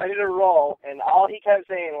and ready to roll, and all he kept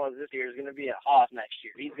saying was, this year is going to be a hoss next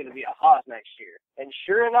year. He's going to be a hoss next year. And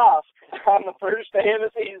sure enough, on the first day of the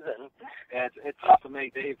season, it's tough to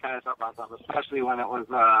make Dave pass up on something, especially when it was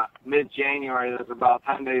mid-January. There's about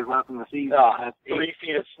 10 days left in the season. And it's 3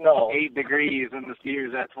 feet of snow. 8 degrees, and the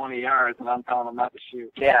steer's at 20 yards, and I'm telling him not to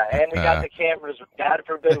shoot. Yeah, and we got the cameras. God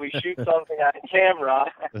forbid we shoot something on camera.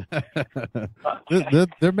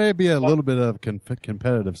 There may be a little bit of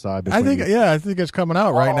competitive side. I think it's coming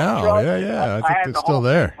out right now. Yeah. I think it's still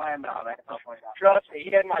there. Trust me, he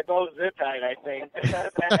had my bow zip tied, I think.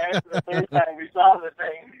 After the third time we saw the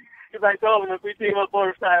thing, because I told him if we team up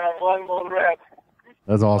fourth time, I'm one more rep.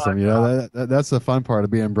 That's awesome. That's the fun part of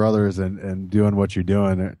being brothers and doing what you're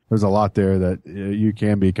doing. There's a lot there that you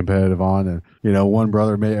can be competitive on, and one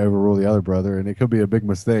brother may overrule the other brother, and it could be a big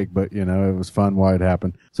mistake, but it was fun while it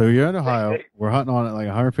happened. So you're in Ohio. We're hunting on like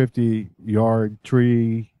a 150-yard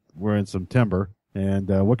tree. We're in some timber. And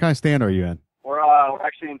what kind of stand are you in? We're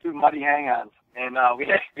actually in 2 muddy hang-ons, and we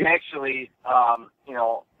actually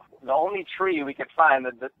the only tree we could find,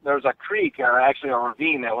 there was a creek or actually a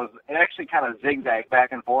ravine it actually kind of zigzagged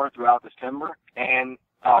back and forth throughout this timber, and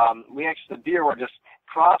the deer were just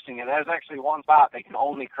crossing it. There's actually one spot they can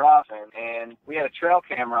only cross in, and we had a trail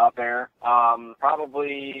camera up there,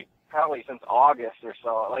 probably since August or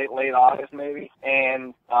so, late August maybe,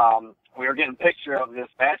 and we were getting a picture of this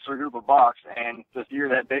bachelor group of bucks, and this deer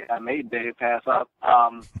that made Dave pass up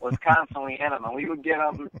was constantly in them. And we would get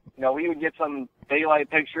them, we would get some daylight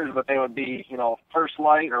pictures, but they would be, first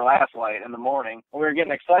light or last light in the morning. And we were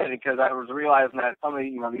getting excited because I was realizing that some of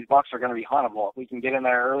these bucks are going to be huntable. If we can get in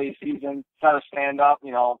there early season, try to stand up,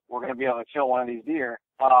 we're going to be able to kill one of these deer.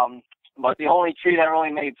 But the only tree that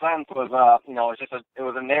really made sense was, it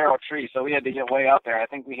was a narrow tree, so we had to get way up there. I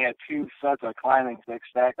think we had 2 sets of climbing sticks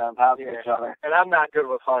stacked on top of each other. And I'm not good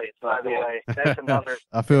with heights, by the way. That's another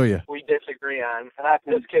I feel you. We disagree on. And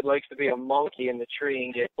this kid likes to be a monkey in the tree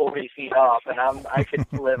and get 40 feet up, and I could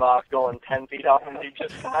live off going 10 feet up and be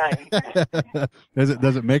just fine.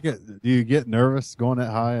 Does it make it? Do you get nervous going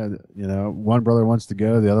that high? One brother wants to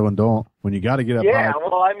go, the other one don't. When you got to get up high. Yeah,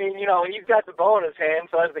 well, I mean, he's got the bow in his hand,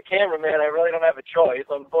 so as the cameraman, I really don't have a choice,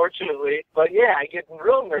 unfortunately. But yeah, I get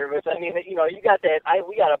real nervous. I mean, you got that.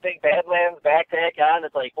 We got a big Badlands backpack on.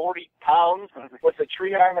 It's like 40 pounds with the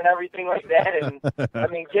tree arm and everything like that. And I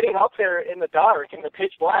mean, getting up there in the dark, in the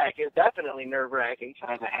pitch black, is definitely nerve-wracking.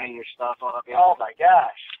 Trying to hang your stuff up. Oh my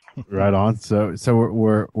gosh. Right on. So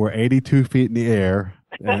we're 82 feet in the air.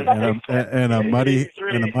 And a muddy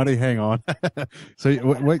hang on. So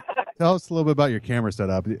wait, tell us a little bit about your camera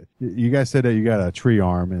setup. You guys said that you got a tree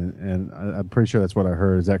arm, and I'm pretty sure that's what I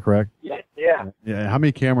heard. Is that correct? Yeah. How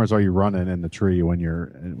many cameras are you running in the tree when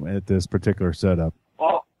you're at this particular setup?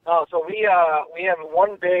 Well, so we have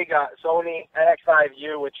one big Sony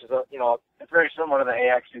NX5U, which is it's very similar to the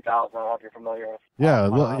AX2000. I don't know if you're familiar with. Yeah,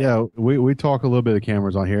 we talk a little bit of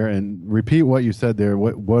cameras on here, and repeat what you said there.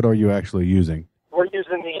 What are you actually using? We're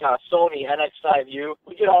using the Sony NX5U.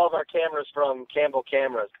 We get all of our cameras from Campbell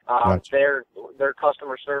Cameras. Gotcha. Their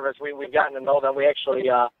customer service, we've gotten to know them. We actually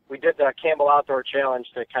we did the Campbell Outdoor Challenge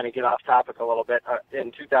to kind of get off topic a little bit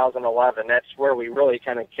in 2011. That's where we really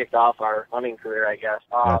kind of kicked off our hunting career, I guess.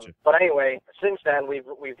 Gotcha. But anyway, since then we've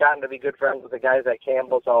gotten to be good friends with the guys at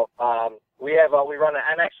Campbell. So we run an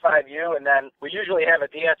NX5U, and then we usually have a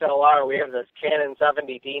DSLR. We have this Canon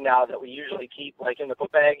 70D now that we usually keep like in the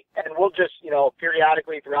book bag, and we'll just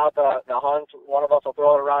periodically throughout the hunt, one of us will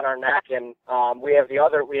throw it around our neck, and we have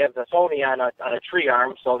the Sony on a tree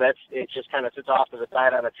arm, so it just kind of sits off to the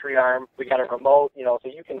side on a tree arm. We got a remote, so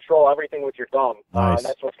you control everything with your thumb. Nice.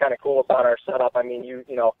 That's what's kind of cool about our setup. I mean,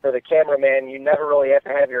 for the cameraman, you never really have to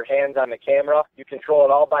have your hands on the camera. You control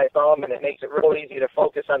it all by thumb, and it makes it real easy to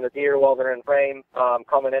focus on the deer while they're in frame,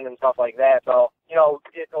 coming in and stuff like that. So,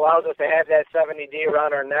 it allows us to have that 70D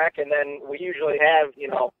around our neck, and then we usually have,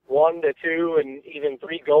 1 to 2 and even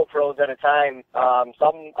 3 GoPros at a time.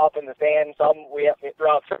 Some up in the stand, some we have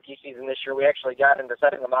throughout turkey season this year. We actually got into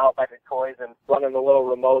setting them out like decoys and running the little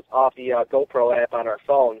remote off the GoPro app on our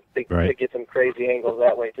phone to get some crazy angles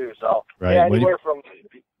that way too. So yeah, anywhere from.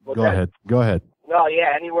 Go ahead. No,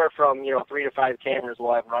 yeah, anywhere from 3 to 5 cameras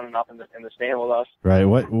we'll have running up in the stand with us. Right.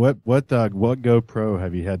 What GoPro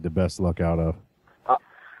have you had the best luck out of?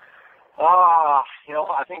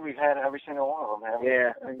 I think we've had every single one of them.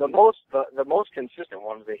 Yeah, and the most consistent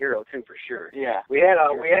one is the Hero 2 for sure. Yeah, we had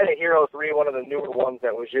a Hero 3, one of the newer ones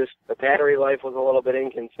that was just the battery life was a little bit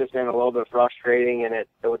inconsistent, a little bit frustrating, and it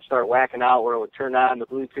would start whacking out where it would turn on, the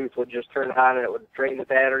Bluetooth would just turn on, and it would drain the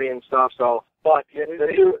battery and stuff. So. But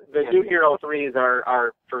the new Hero 3s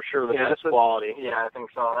are for sure the best quality. Yeah, I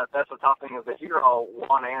think so. That's the tough thing is the Hero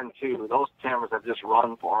 1 and 2. Those cameras have just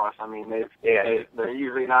run for us. I mean, they're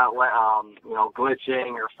usually not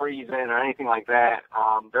glitching or freezing or anything like that.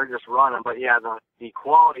 They're just running. But yeah, the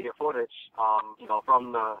quality of footage,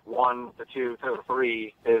 from the 1 to 2 to the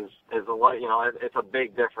 3 is it's a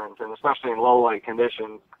big difference, and especially in low light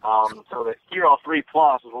conditions. So the Hero 3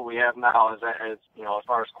 Plus is what we have now. Is as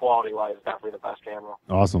far as quality wise, definitely the best camera.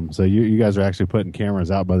 Awesome. So you guys are actually putting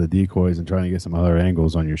cameras out by the decoys and trying to get some other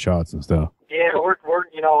angles on your shots and stuff. Yeah, we're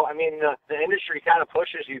the industry kind of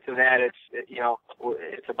pushes you to that.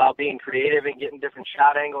 It's about being creative and getting different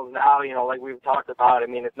shot angles now. Like we've talked about. I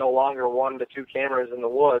mean, it's no longer 1 to 2 cameras in the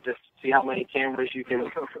woods. It's see how many cameras you can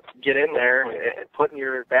get in there, put in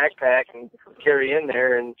your backpack and carry in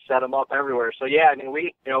there and set them up everywhere. So yeah, I mean,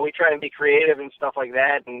 we try and be creative and stuff like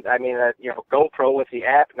that. And I mean, GoPro with the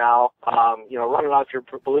app now, running off your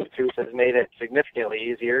Bluetooth has made it significantly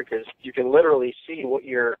easier because you can literally see what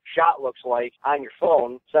your shot looks like on your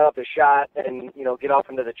phone, set up a shot, and get up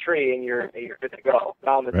into the tree, and you're good to go.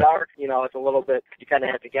 Now in the dark, it's a little bit, you kind of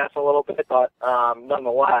have to guess a little bit, but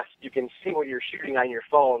nonetheless, you can see what you're shooting on your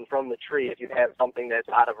phone from the tree if you have something that's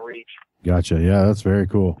out of reach. Gotcha. Yeah, that's very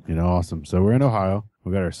cool. Awesome. So we're in Ohio.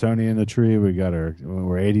 We got our Sony in the tree.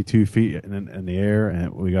 We're 82 feet in the air,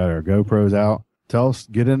 and we got our GoPros out.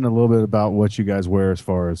 Get in a little bit about what you guys wear as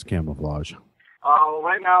far as camouflage.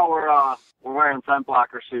 Right now we're wearing scent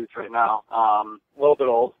blocker suits right now. A little bit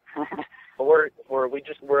old. But we're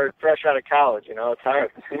fresh out of college, It's hard.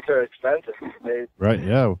 Suits are expensive these days. Right,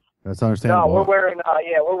 yeah. That's understandable. No,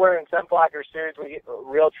 we're wearing scent blocker suits. We get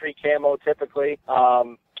real tree camo typically.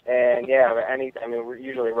 And yeah, we're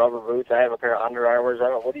usually rubber boots. I have a pair of Under Armours.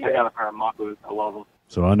 What do you got? I got a pair of muck boots. I love them.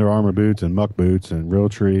 So Under Armour boots and muck boots and real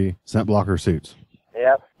tree scent blocker suits.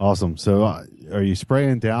 Yep. Awesome. So are you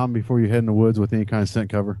spraying down before you head in the woods with any kind of scent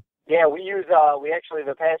cover? Yeah, we use,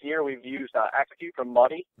 the past year we've used Execute from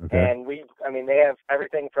Muddy. Okay. And they have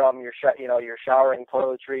everything from your showering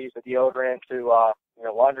toiletries, the deodorant to,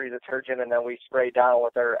 laundry detergent, and then we spray down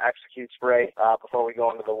with our Execute spray before we go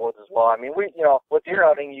into the woods as well. I mean, with deer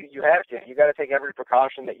hunting, you have to. You got to take every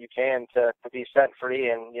precaution that you can to be scent free,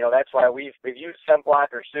 and that's why we've used scent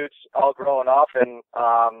blocker suits all growing up, and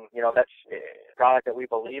that's a product that we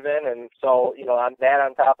believe in, and so on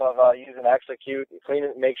top of using Execute, clean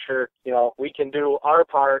it, make sure we can do our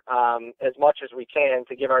part as much as we can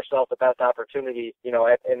to give ourselves the best opportunity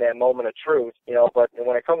in that moment of truth. But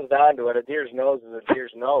when it comes down to it, a deer's nose is a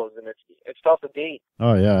deer's nose, and it's tough to beat.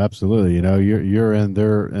 Oh yeah, absolutely. You're in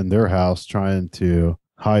their house trying to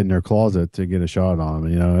hide in their closet to get a shot on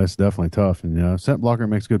them. It's definitely tough. And scent blocker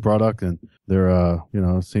makes good product, and they're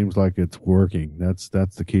it seems like it's working. That's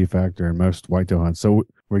the key factor in most whitetail hunts. So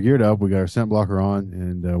we're geared up. We got our scent blocker on,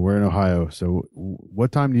 and we're in Ohio. So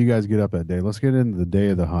what time do you guys get up that day? Let's get into the day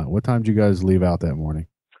of the hunt. What time did you guys leave out that morning?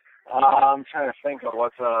 I'm trying to think of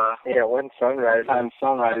what's when sunrise. Time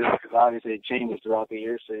sunrise, because obviously it changes throughout the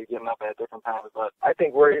year, so you're getting up at different times. But I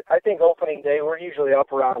think opening day we're usually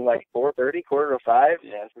up around like 4:30, 4:45.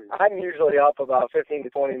 Yeah, I'm usually up about 15 to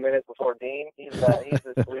 20 minutes before Dean. He's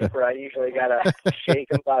a sleeper. I usually gotta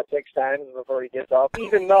shake him about 6 times before he gets up,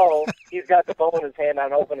 even though he's got the phone in his hand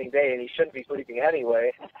on opening day and he shouldn't be sleeping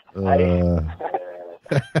anyway.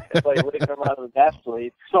 It's like waking him out of the death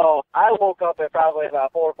sleep. So I woke up at probably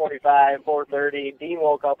about 4:45, 4:30. Dean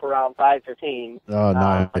woke up around 5:15. Oh,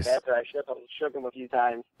 nice. After I shook him a few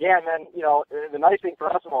times. Yeah, and then, the nice thing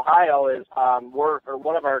for us in Ohio is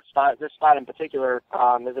one of our spots, this spot in particular,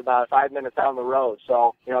 is about 5 minutes down the road.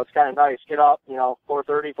 So, it's kind of nice. Get up,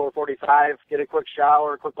 4:30, 4:45, get a quick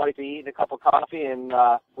shower, a quick bite to eat, and a cup of coffee, and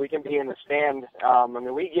we can be in the stand.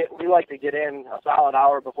 We like to get in a solid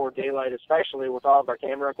hour before daylight, especially with all of our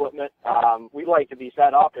camera equipment. We like to be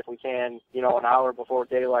set up if we can, an hour before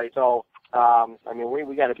daylight. So,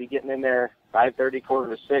 we got to be getting in there 5:30,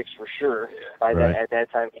 5:45 for sure at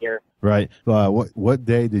that time of year. Right. What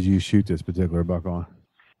day did you shoot this particular buck on?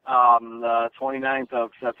 The 29th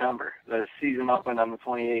of September. The season opened on the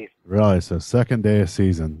 28th. Really? So second day of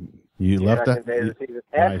season. You left that? Day of the season.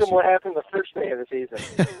 Ask him what happened the first day of the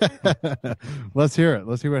season. Let's hear it.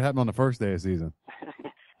 Let's hear what happened on the first day of season.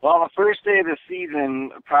 Well, the first day of the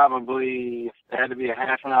season probably had to be a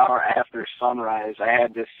half an hour after sunrise. I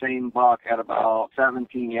had this same buck at about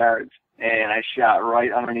 17 yards, and I shot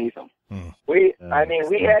right underneath him. We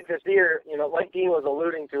had this deer, like Dean was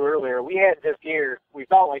alluding to earlier, we had this deer, we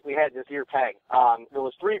felt like we had this deer pegged. There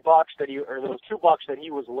was 2 bucks that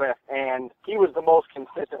he was with, and he was the most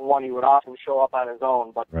consistent one. He would often show up on his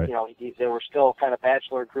own, but, right. They were still kind of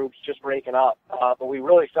bachelor groups just breaking up. But we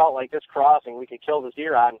really felt like this crossing we could kill this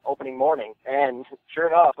deer on opening morning. And sure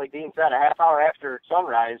enough, like Dean said, a half hour after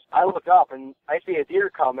sunrise, I look up and I see a deer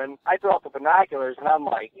coming. I throw up the binoculars, and I'm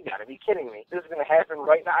like, you got to be kidding me. This is going to happen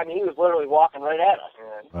right now. He was literally walking right at us.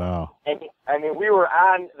 Wow. And we were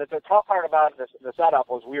on, the tough part about the setup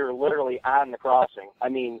was we were literally on the crossing.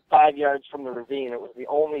 5 yards from the ravine. It was the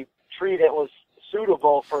only tree that was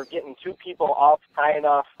suitable for getting 2 people up high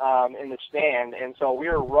enough in the stand, and so we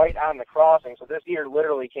were right on the crossing. So this deer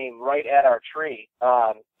literally came right at our tree.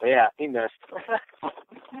 But yeah, he missed.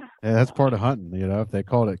 Yeah, that's part of hunting. If they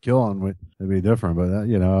called it killing, it'd be different. But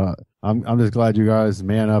I'm just glad you guys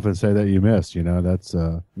man up and say that you missed. That's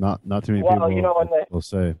not too many people will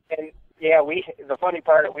say. And yeah, the funny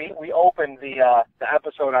part, we opened the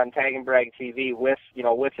episode on Tag and Brag TV with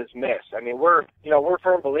his miss. We're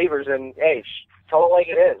firm believers in tell it like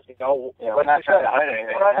it is. We're not trying to hide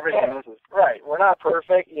anything. Everything misses. Right. We're not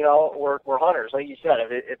perfect. We're hunters, like you said.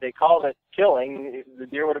 If they called it killing, the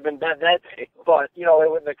deer would have been dead that day. But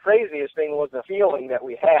the craziest thing was the feeling that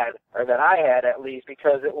we had, or that I had at least,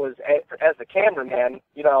 because it was as the cameraman,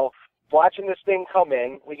 watching this thing come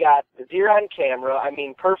in. We got the deer on camera.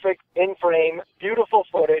 Perfect in frame, beautiful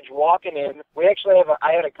footage walking in. We actually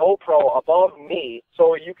I had a GoPro above me,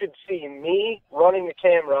 so you could see me running the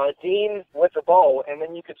camera, Dean with the bow, and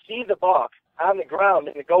then you could see the buck on the ground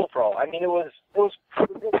in the GoPro. It was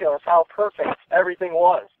ridiculous how perfect everything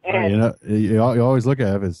was. And you always look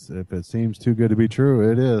at it, if it seems too good to be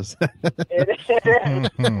true, it is. It is.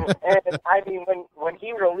 And when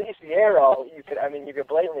he released the arrow, you could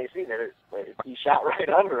blatantly see that he shot right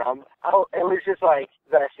under him. It was just like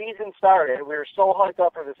the season started. We were so hyped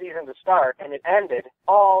up for the season to start, and it ended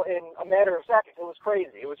all in a matter of seconds. It was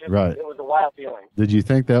crazy. It was just right. It was a wild feeling. Did you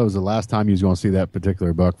think that was the last time you was going to see that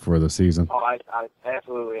particular buck for the season? Oh, I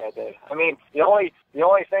absolutely I did. The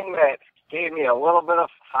only thing that gave me a little bit of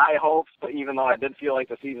high hopes, but even though I did feel like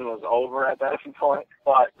the season was over at that point,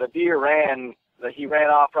 but the deer ran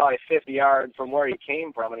off probably 50 yards from where he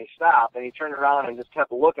came from, and he stopped, and he turned around and just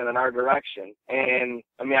kept looking in our direction. And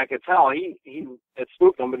I could tell it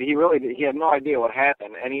spooked him, but he had no idea what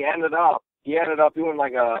happened, and he ended up doing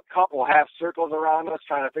like a couple half circles around us,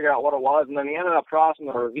 trying to figure out what it was, and then he ended up crossing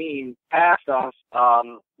the ravine past us,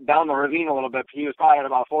 down the ravine a little bit. He was probably at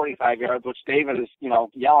about 45 yards, which David is,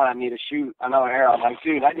 yelling at me to shoot another arrow. I'm like,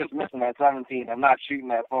 dude, I just missed him at 17. I'm not shooting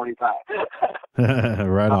at 45.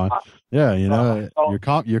 Right on. Yeah,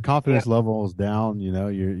 your confidence level is down.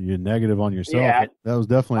 You're negative on yourself. Yeah, that was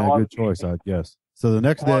definitely a good choice, I guess. So the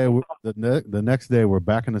next day, we're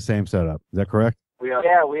back in the same setup. Is that correct? We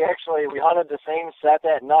hunted the same set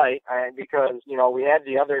that night, and because we had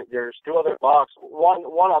there's 2 other bucks,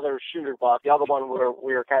 one other shooter buck, the other one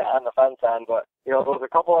we were kind of on the fence on, but there was a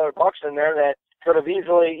couple other bucks in there that could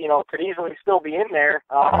easily still be in there,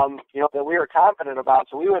 that we were confident about.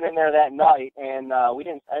 So we went in there that night, and we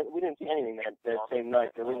didn't see anything that same night,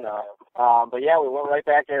 did we? No. But yeah, we went right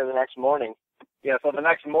back there the next morning. Yeah, so the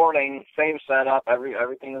next morning, same setup,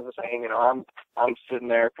 everything is the same. I'm sitting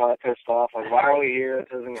there kind of pissed off, like, why are we here?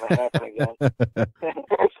 This isn't going to happen again.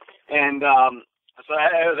 And so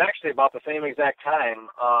it was actually about the same exact time.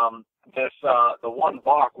 The one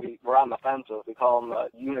buck we're on the fence with, we call him the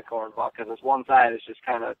unicorn buck, because this one side is just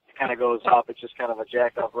kind of goes up. It's just kind of a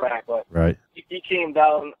jacked up rack. But right. He came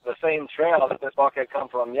down the same trail that this buck had come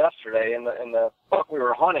from yesterday, and the buck we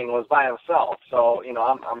were hunting was by himself. So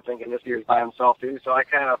I'm thinking this deer's by himself too. So I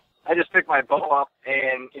just picked my bow up,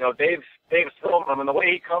 and Dave's filming him, and the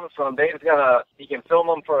way he comes from, he can film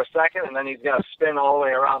him for a second, and then he's got to spin all the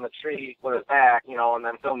way around the tree with his back, and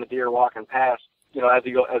then film the deer walking past, as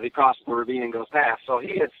he crosses the ravine and goes past. So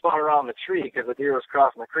he had spun around the tree because the deer was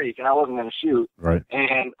crossing the creek, and I wasn't going to shoot. Right.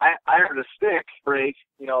 And I heard a stick break,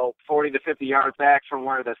 40 to 50 yards back from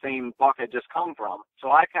where the same buck had just come from.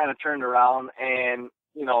 So I kind of turned around and,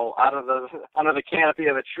 under the canopy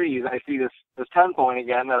of the trees, I see this 10-point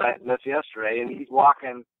again that's yesterday, and he's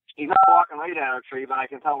walking. He's not walking right at our tree, but I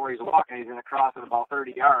can tell where he's walking. He's going to cross it about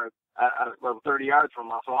 30 yards. 30 yards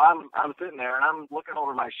from us. So I'm sitting there and I'm looking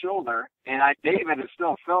over my shoulder, and David is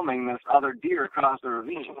still filming this other deer across the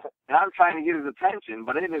ravine, and I'm trying to get his attention,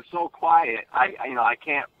 but it is so quiet. I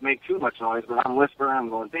can't make too much noise, but I'm whispering. I'm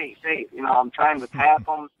going, Dave. I'm trying to tap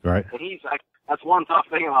him. Right. And that's one tough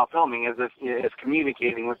thing about filming is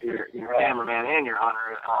communicating with your cameraman and your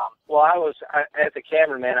hunter. Well, at the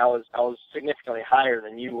cameraman, I was significantly higher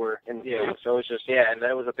than you were in the view. So it was just, and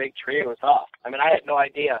that was a big tree. It was tough. I mean, I had no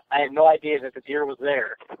idea that the deer was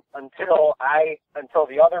there until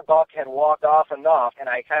the other buck had walked off enough, and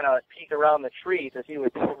I kind of peeked around the tree to see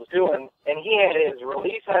what he was doing, and he had his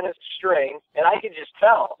release on his string, and I could just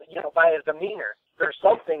tell, by his demeanor, there's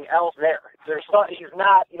something else there. There's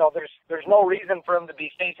no reason for him to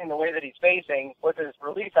be facing the way that he's facing with his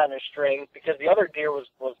release on his string, because the other deer was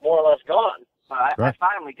more or less gone. But I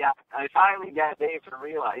finally got Dave to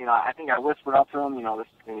realize. I think I whispered up to him.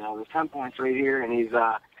 There's 10 points right here, and he's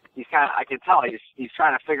kind of. I can tell he's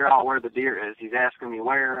trying to figure out where the deer is. He's asking me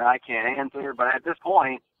where, and I can't answer. But at this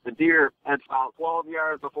point, the deer had about 12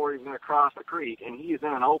 yards before he's going to cross the creek, and he's in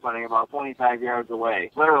an opening about 25 yards away.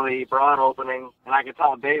 Literally, broad opening, and I can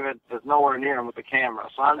tell David is nowhere near him with the camera.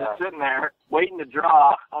 So I'm just sitting there, waiting to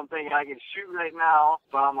draw. I'm thinking I can shoot right now,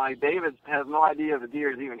 but I'm like, David has no idea the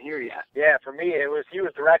deer is even here yet. Yeah, for me, he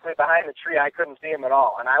was directly behind the tree. I couldn't see him at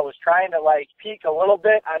all, and I was trying to, peek a little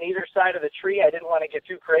bit on either side of the tree. I didn't want to get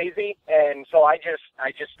too crazy, and so I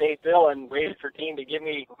just stayed still and waited for Dean to give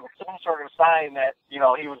me some sort of sign that,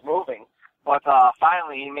 he was moving. But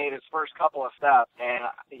finally, he made his first couple of steps, and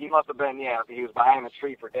he must have been, he was behind the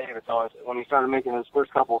tree for David. So when he started making his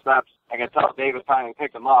first couple of steps, I could tell David finally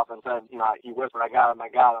picked him up and said, he whispered, I got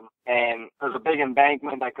him. And there's a big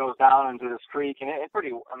embankment that goes down into this creek, and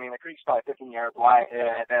the creek's probably 15 yards wide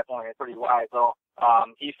at that point. It's pretty wide. So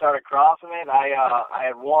he started crossing it. I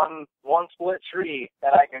had one split tree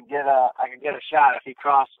that I could get a shot if he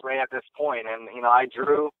crossed right at this point, and I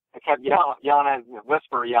drew. I kept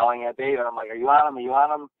yelling at David. I'm like, are you on him? Are you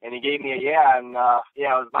on him? And he gave me a yeah, and it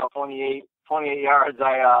was about 28 yards.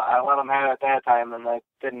 I let him have it at that time, and I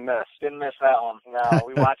didn't miss that one. No,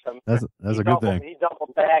 we watched him. That's a good thing. He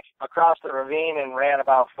doubled back across the ravine and ran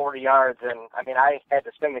about 40 yards, and I had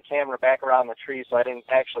to spin the camera back around the tree, so I didn't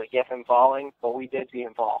actually get him falling, but we did see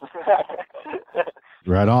him fall.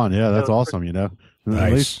 Right on. Yeah, that's awesome.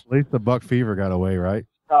 Nice. At least the buck fever got away, right?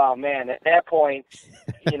 Oh, man, at that point,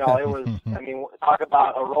 it was, talk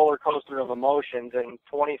about a roller coaster of emotions in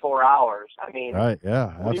 24 hours. Right,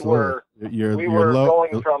 yeah, absolutely. We were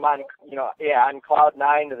going from, on cloud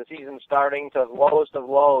nine to the season starting to the lowest of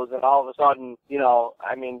lows, and all of a sudden,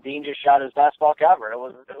 Dean just shot his best buck ever. It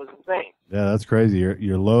was insane. Yeah, that's crazy.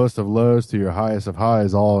 Your lowest of lows to your highest of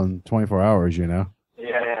highs all in 24 hours, Yeah,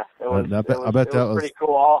 it was, I bet that was pretty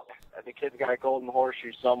cool. The kid's got a golden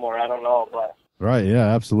horseshoe somewhere, I don't know, but... Right, yeah,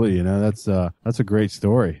 absolutely. That's a great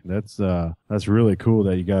story. That's really cool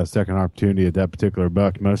that you got a second opportunity at that particular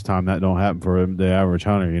buck. Most time that don't happen for the average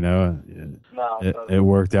hunter. No, it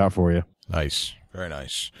worked out for you. Nice, very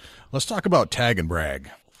nice. Let's talk about tag and brag.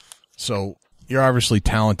 So you're obviously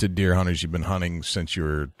talented deer hunters. You've been hunting since you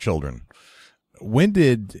were children. When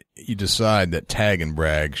did you decide that tag and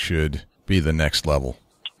brag should be the next level?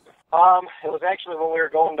 It was actually when we were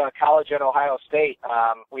going to college at Ohio State.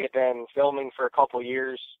 We had been filming for a couple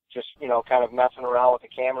years just, kind of messing around with the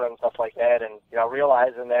camera and stuff like that, and,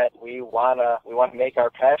 realizing that we want to make our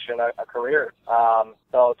passion a career.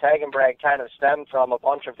 So Tag and Brag kind of stemmed from a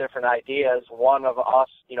bunch of different ideas. One of us,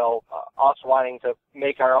 us wanting to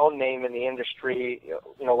make our own name in the industry,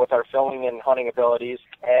 with our filming and hunting abilities,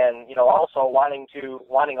 and, also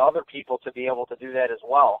wanting other people to be able to do that as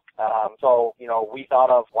well. So, we thought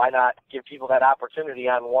of why not give people that opportunity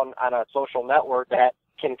on a social network that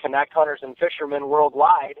can connect hunters and fishermen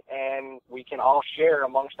worldwide, and we can all share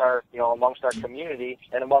amongst our community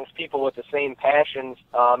and amongst people with the same passions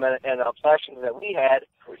and obsessions that we had.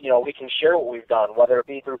 We can share what we've done, whether it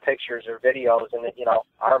be through pictures or videos. And,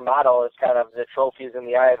 our motto is kind of the trophy is in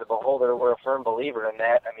the eye of the beholder. We're a firm believer in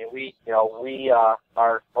that. I mean, we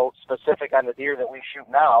are both specific on the deer that we shoot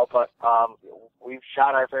now, but we've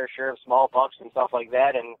shot our fair share of small bucks and stuff like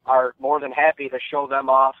that, and are more than happy to show them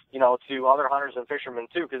off, to other hunters and fishermen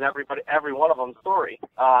too, because every one of them's a story.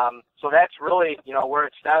 So that's really, where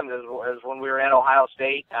it stemmed is when we were at Ohio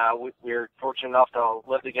State. We were fortunate enough to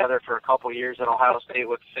live together for a couple of years at Ohio State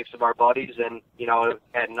with 6 of our buddies, and,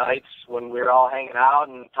 at nights when we were all hanging out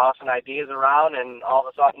and tossing ideas around, and all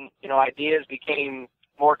of a sudden, ideas became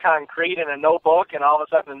more concrete in a notebook, and all of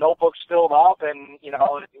a sudden the notebook's filled up, and,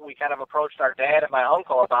 we kind of approached our dad and my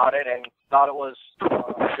uncle about it and thought it was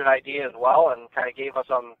a good idea as well, and kind of gave us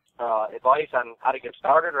some advice on how to get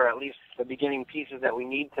started, or at least the beginning pieces that we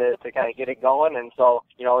need to kind of get it going. And so,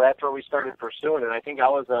 that's where we started pursuing it. I think I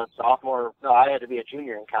was a sophomore. No, I had to be a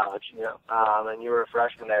junior in college, and you were a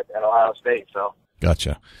freshman at Ohio State. So.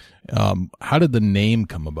 Gotcha. How did the name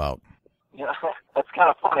come about? That's kind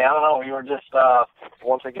of funny. I don't know. We were just,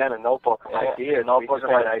 once again, a notebook of ideas. Notebook of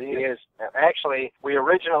ideas. Actually, we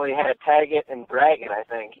originally had Tag It and Brag It, I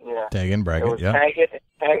think. Yeah. Tag and Brag It, yeah. Tag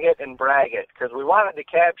It and Brag It, because we wanted to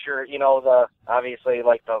capture, obviously,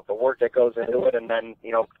 like the work that goes into it, and then,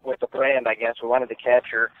 with the brand, I guess, we wanted to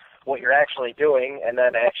capture what you're actually doing, and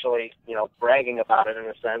then actually, bragging about it in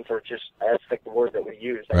a sense, or just, that's like the word that we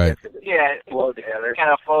use. Right. It flows together. It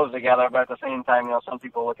kind of flows together, but at the same time, some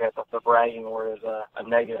people look at the bragging word as a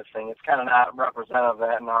negative thing. It's kind of not representative of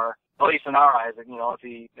that in our, at least in our eyes,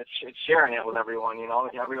 it's sharing it with everyone,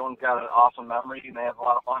 everyone's got an awesome memory, and they have a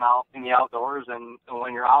lot of fun out in the outdoors, and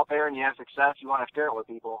when you're out there and you have success, you want to share it with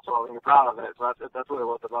people, so you're proud of it, so that's really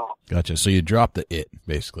what it's about. Gotcha. So you dropped the it,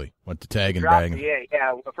 basically. Went to Tag and Brag.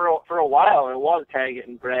 Yeah. For a while, it was Tag It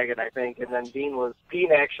and Brag It, I think, and then Dean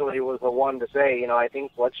actually was the one to say, I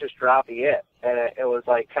think let's just drop the it. And it was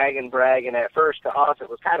like Tag and Brag, and at first to us it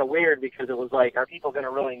was kind of weird, because it was like, are people going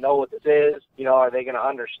to really know what this is? Are they going to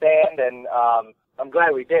understand? And I'm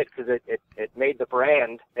glad we did, because it made the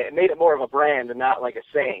brand, it made it more of a brand and not like a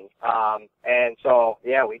saying. And so,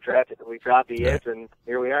 yeah, we dropped the it, and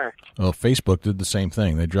here we are. Well, Facebook did the same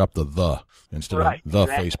thing. They dropped the instead of the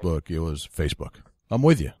exactly. Facebook. It was Facebook. I'm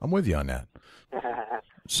with you on that.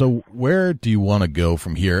 So where do you want to go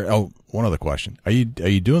from here? Oh, one other question. Are you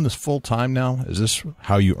doing this full time now? Is this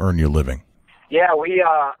how you earn your living? Yeah,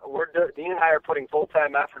 Dean and I are putting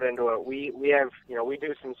full-time effort into it. We have, we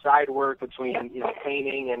do some side work between,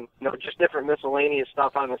 painting and, just different miscellaneous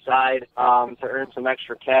stuff on the side, to earn some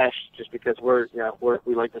extra cash, just because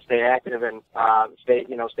we like to stay active and,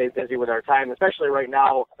 stay busy with our time, especially right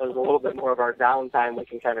now. There's a little bit more of our downtime. We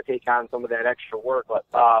can kind of take on some of that extra work, but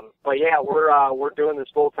yeah, we're doing this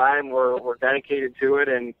full-time. We're dedicated to it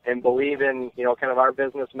and believe in, kind of our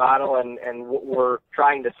business model and what we're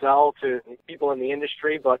trying to sell to people in the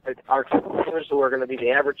industry, but our consumers, who are going to be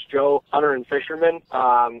the average Joe hunter and fisherman,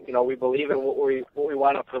 we believe in what we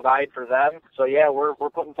want to provide for them. So yeah, we're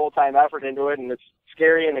putting full-time effort into it, and it's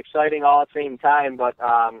scary and exciting all at the same time, but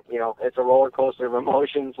it's a roller coaster of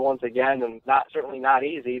emotions once again, and certainly not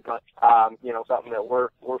easy, but something that we're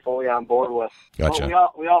fully on board with. Gotcha.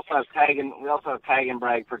 But we also have Tag and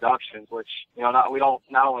Brag Productions, which we don't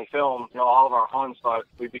not only film all of our hunts, but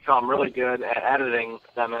we've become really good at editing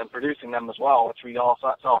them and producing them as well, which we all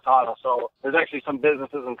self-taught us. So there's actually some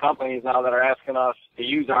businesses and companies now that are asking us to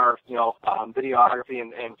use our videography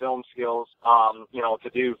and film skills to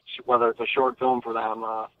do, whether it's a short film for them,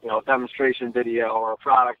 a demonstration video, or a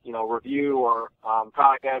product review, or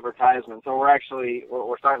product advertisement. So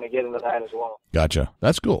we're starting to get into that as well. Gotcha.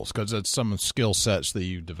 That's cool, because it's some skill sets that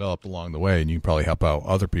you developed along the way, and you probably help out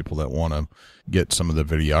other people that want to get some of the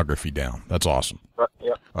videography down. That's awesome. Right,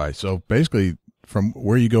 yep. All right. So basically, from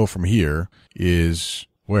where you go from here is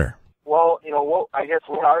where? Well, I guess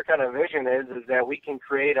what our kind of vision is that we can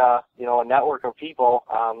create a network of people,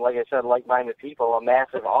 like I said, like-minded people, a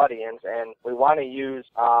massive audience, and we want to use,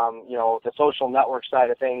 the social network side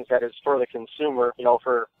of things that is for the consumer,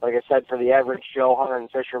 for, like I said, for the average Joe hunter and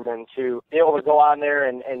fisherman to be able to go on there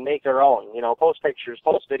and make their own, post pictures,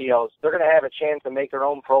 post videos. They're going to have a chance to make their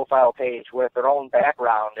own profile page with their own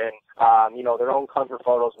background and, their own cover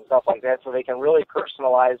photos and stuff like that, so they can really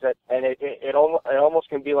personalize it, and it almost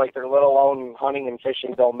can be like their little own hunting and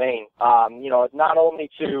fishing domain. Not only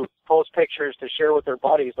to post pictures to share with their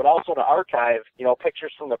buddies, but also to archive,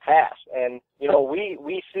 pictures from the past. And,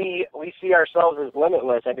 we see ourselves as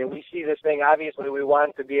limitless. I mean, we see this thing, obviously, we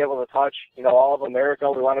want to be able to touch, all of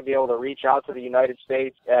America. We want to be able to reach out to the United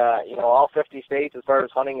States, all 50 states as far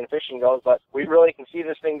as hunting and fishing goes, but we really can see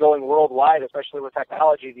this thing going worldwide, especially with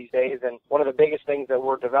technology these days. And one of the biggest things that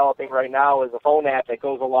we're developing right now is a phone app that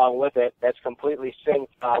goes along with it that's completely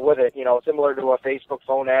synced with it, similar to a Facebook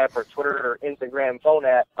phone app or Twitter or Instagram phone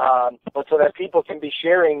app, but so that people can be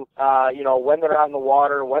sharing, when they're on the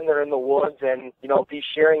water, when they're in the woods, and, be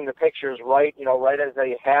sharing the pictures right as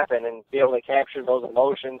they happen and be able to capture those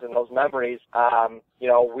emotions and those memories.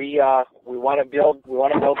 We want to build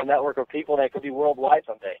a network of people that could be worldwide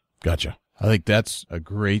someday. Gotcha. I think that's a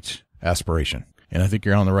great aspiration, and I think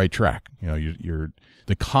you're on the right track. You're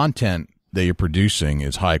the content that you're producing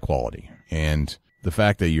is high quality, and the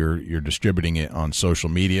fact that you're distributing it on social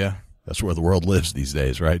media, that's where the world lives these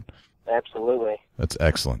days, right? Absolutely. That's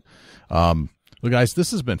excellent. Well, guys, this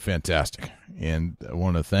has been fantastic, and I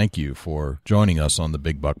want to thank you for joining us on the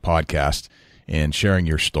Big Buck Podcast and sharing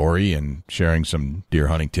your story and sharing some deer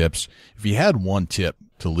hunting tips. If you had one tip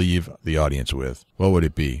to leave the audience with, what would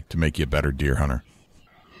it be to make you a better deer hunter?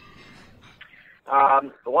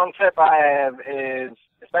 The one tip I have is,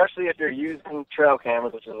 especially if you're using trail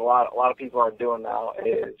cameras, which is a lot of people are doing now,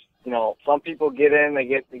 is, some people get in,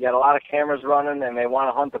 they got a lot of cameras running, and they want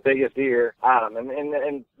to hunt the biggest deer on them,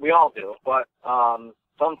 and we all do, but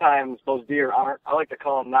sometimes those deer aren't, I like to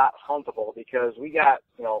call them not huntable, because we have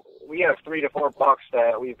 3 to 4 bucks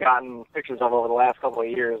that we've gotten pictures of over the last couple of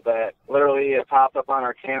years that literally have popped up on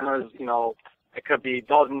our cameras, it could be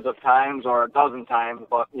dozens of times or a dozen times,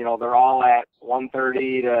 but, they're all at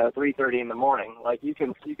 1:30 to 3:30 in the morning. Like, you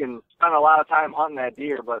can spend a lot of time hunting that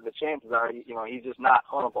deer, but the chances are, he's just not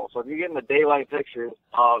huntable. So if you're getting the daylight pictures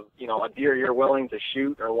of, a deer you're willing to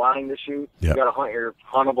shoot or wanting to shoot, you got to hunt your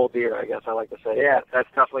huntable deer, I guess I like to say. Yeah, that's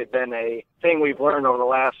definitely been a thing we've learned over the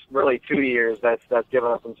last, really, 2 years that's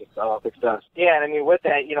given us some success. Yeah, and I mean, with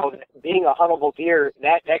that, being a huntable deer,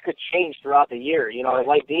 that could change throughout the year.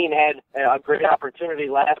 Like Dean had a great opportunity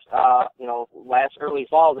last early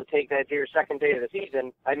fall to take that deer second day of the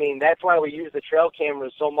season. I mean, that's why we use the trail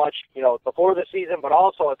cameras so much, before the season, but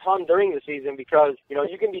also a ton during the season, because,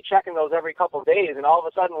 you can be checking those every couple of days, and all of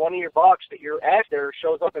a sudden one of your bucks that you're after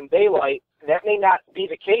shows up in daylight. That may not be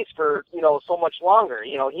the case for, so much longer.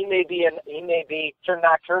 He may be turned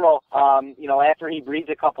nocturnal, after he breeds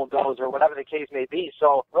a couple does or whatever the case may be.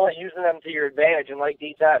 So really using them to your advantage, and like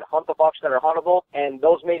Dee said, hunt the bucks that are huntable, and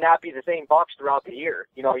those may not be the same bucks throughout the year.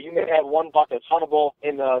 You may have one buck that's huntable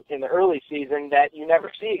in the early season that you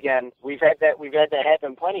never see again. We've had that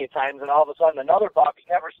happen plenty of times, and all of a sudden another buck you've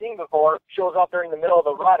never seen before shows up during the middle of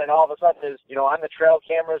the rut, and all of a sudden is, on the trail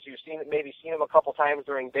cameras, you've maybe seen him a couple times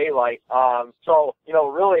during daylight. So,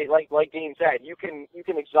 really, like Dean said, you can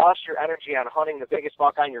exhaust your energy on hunting the biggest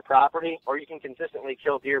buck on your property, or you can consistently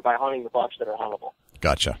kill deer by hunting the bucks that are huntable.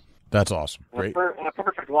 Gotcha. That's awesome. Great. In a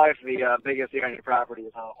perfect life, the biggest deer on your property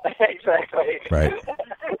is huntable. Exactly. Right.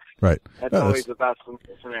 Right. That's always the best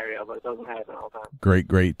scenario, but it doesn't happen all the time.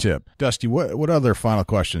 Great tip. Dusty, what other final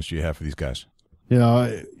questions do you have for these guys?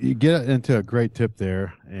 You get into a great tip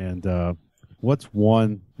there, and what's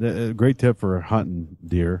one great tip for hunting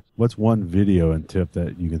deer? What's one video and tip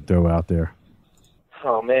that you can throw out there?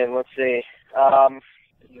 Oh man, let's see.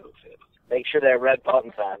 Make sure that red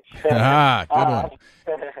button's on. Good one.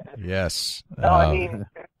 Yes. No, I mean,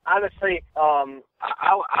 honestly,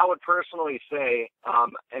 I would personally say,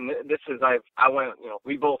 and this is,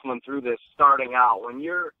 we both went through this starting out. When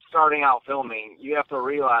you're starting out filming, you have to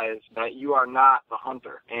realize that you are not the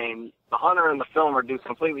hunter, and the hunter and the filmer do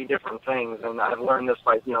completely different things. And I've learned this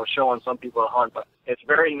by, showing some people to hunt, but it's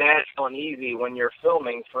very natural and easy when you're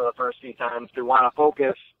filming for the first few times to want to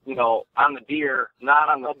focus, on the deer, not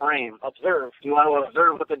on the frame. Observe. You want to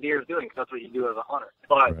observe what the deer is doing, because that's what you do as a hunter.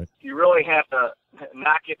 But you really have to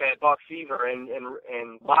knock get that buck fever and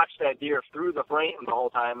watch that deer through the frame the whole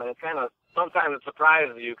time. And it's kind of, sometimes it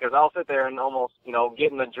surprises you because I'll sit there and almost,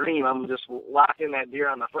 get in a dream. I'm just locked in that deer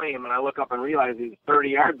on the frame, and I look up and realize he's 30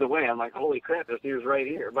 yards away. I'm like, holy crap, this deer's right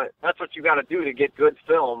here. But that's what you got to do to get good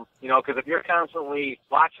film, because if you're constantly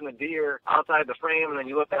watching the deer outside the frame and then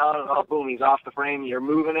you look down and, oh, boom, he's off the frame, you're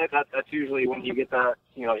moving it, that's usually when you get the,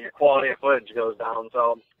 your quality of footage goes down.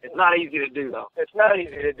 So it's not easy to do, though. It's not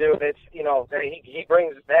easy to do. It's, he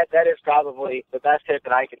brings, that is probably the best tip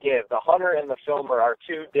that I could give. The hunter and the filmer are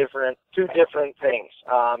two different things.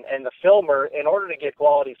 And the filmer, in order to get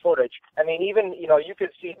quality footage, I mean, even, you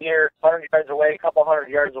could see deer 100 yards away, a couple 100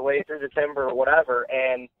 yards away through the timber or whatever,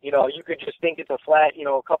 and, you could just think it's a flat,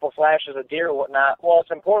 a couple flashes of deer or whatnot. Well,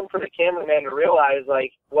 it's important for the cameraman to realize,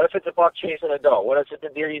 like, what if it's a buck chasing a doe? What if it's a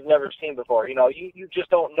deer he's never seen before? You just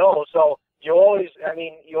don't know. So you always have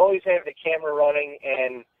the camera running,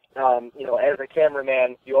 and as a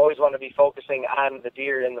cameraman, you always want to be focusing on the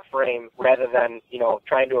deer in the frame rather than,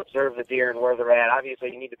 trying to observe the deer and where they're at.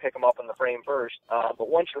 Obviously, you need to pick them up in the frame first. But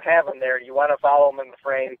once you have them there, you want to follow them in the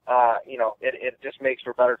frame. It just makes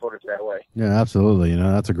for better footage that way. Yeah, absolutely.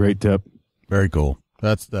 That's a great tip. Very cool.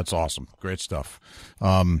 That's awesome. Great stuff.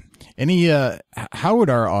 How would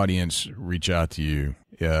our audience reach out to you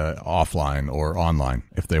offline or online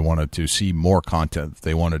if they wanted to see more content, if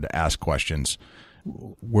they wanted to ask questions?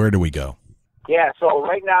 Where do we go? Yeah, so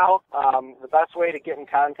right now, the best way to get in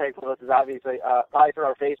contact with us is obviously probably through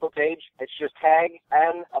our Facebook page. It's just tag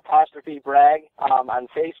N''brag on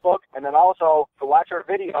Facebook. And then also, to watch our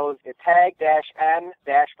videos, it's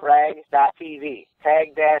tag-n-brag.tv.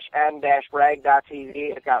 Tag-n-brag.tv.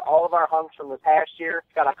 It's got all of our hunts from the past year.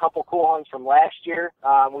 It's got a couple cool hunts from last year.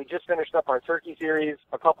 We just finished up our turkey series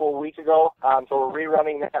a couple of weeks ago, so we're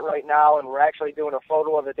rerunning that right now, and we're actually doing a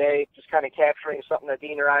photo of the day, just kind of capturing something that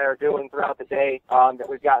Dean or I are doing throughout the day that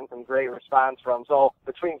we've gotten some great response from. So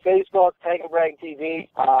between Facebook, Tag and Brag TV,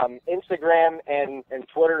 Instagram, and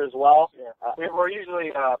Twitter as well. We're usually,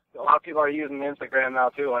 a lot of people are using Instagram now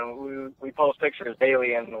too, and we post pictures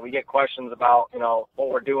daily, and we get questions about, what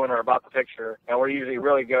we're doing or about the picture, and we're usually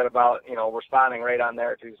really good about, responding right on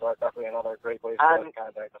there too, so that's definitely another great place to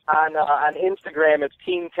contact us. On Instagram, it's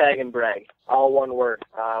Team Tag and Brag, all one word.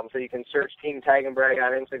 So you can search Team Tag and Brag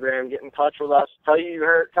on Instagram, get in touch with us,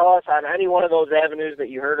 tell us on any one of those avenues that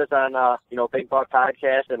you heard us on, Big Buck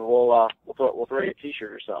Podcast, and we'll throw you a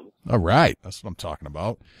t-shirt or something. All right. That's what I'm talking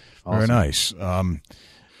about. Awesome. Very nice.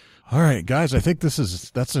 All right, guys, I think that's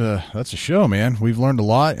a show, man. We've learned a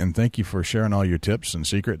lot, and thank you for sharing all your tips and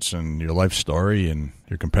secrets and your life story and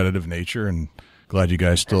your competitive nature. And glad you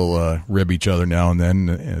guys still rib each other now and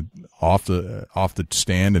then off the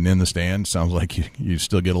stand and in the stand. Sounds like you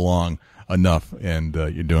still get along enough, and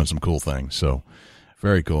you're doing some cool things. So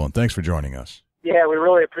very cool, and thanks for joining us. Yeah, we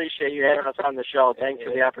really appreciate you having us on the show. Thanks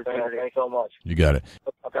for the opportunity. Thanks so much. You got it.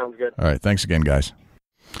 That sounds good. All right, thanks again, guys.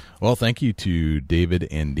 Well, thank you to David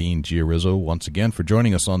and Dean Giarrizzo once again for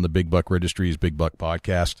joining us on the Big Buck Registry's Big Buck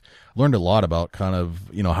Podcast. Learned a lot about kind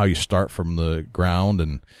of, how you start from the ground,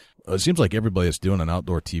 and it seems like everybody that's doing an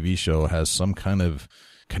outdoor TV show has some kind of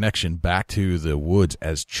connection back to the woods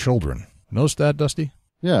as children. Notice that, Dusty?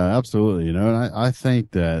 Yeah, absolutely. And I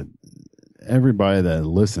think that everybody that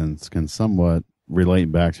listens can somewhat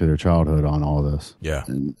relate back to their childhood on all this. Yeah.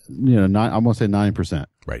 And, I'm going to say 9%.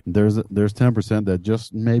 Right. There's 10% that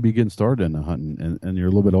just maybe getting started in the hunting, and you're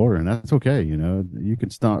a little bit older, and that's okay. You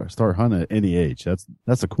can start hunting at any age.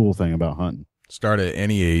 That's a cool thing about hunting. Start at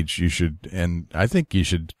any age. You should, and I think you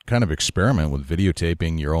should kind of experiment with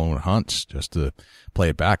videotaping your own hunts just to play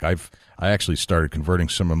it back. I actually started converting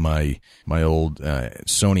some of my old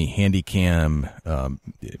Sony Handycam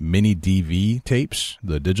mini DV tapes,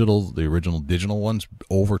 the original digital ones,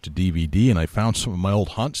 over to DVD, and I found some of my old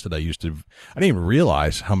hunts that I didn't even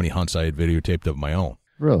realize how many hunts I had videotaped of my own.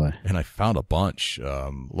 Really? And I found a bunch,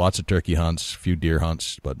 lots of turkey hunts, a few deer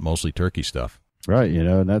hunts, but mostly turkey stuff. Right,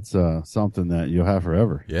 and that's something that you'll have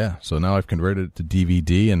forever. Yeah, so now I've converted it to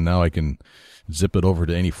DVD, and now I can zip it over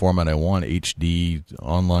to any format I want, HD,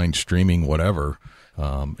 online streaming, whatever,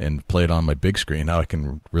 and play it on my big screen. Now I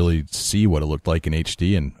can really see what it looked like in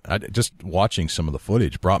HD, and just watching some of the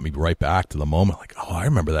footage brought me right back to the moment, like, oh, I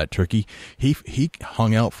remember that turkey. He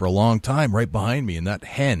hung out for a long time right behind me, and that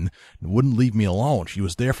hen wouldn't leave me alone. She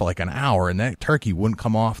was there for like an hour, and that turkey wouldn't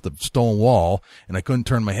come off the stone wall, and I couldn't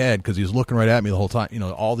turn my head because he was looking right at me the whole time.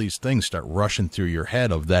 All these things start rushing through your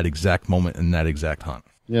head of that exact moment and that exact hunt.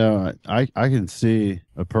 Yeah, I can see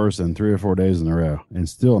a person 3 or 4 days in a row and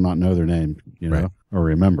still not know their name, right, or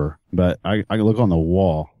remember. But I look on the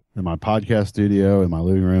wall in my podcast studio, in my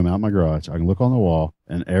living room, out in my garage. I can look on the wall,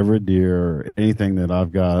 and every deer, anything that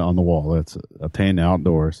I've got on the wall that's obtained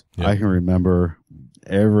outdoors, Yep. I can remember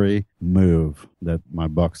every move that my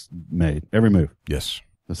bucks made. Every move. Yes.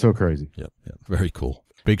 It's so crazy. Yep. Very cool.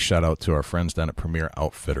 Big shout out to our friends down at Premier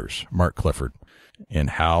Outfitters, Mark Clifford and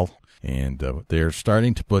Hal, and they're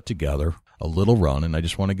starting to put together a little run, and I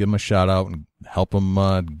just want to give them a shout out and help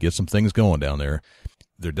them get some things going down there.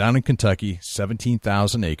 They're down in Kentucky,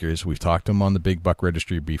 17,000 acres. We've talked to them on the Big Buck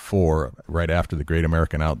Registry before, right after the Great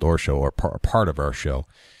American Outdoor Show, or part of our show.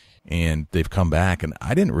 And they've come back, and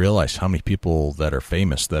I didn't realize how many people that are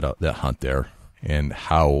famous that hunt there, and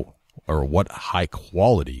how or what high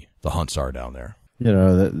quality the hunts are down there. You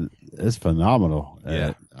know, it's phenomenal.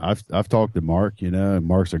 Yeah. I've talked to Mark, you know, and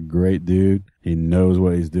Mark's a great dude. He knows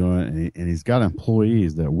what he's doing, and he's got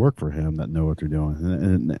employees that work for him that know what they're doing.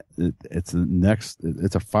 And it's a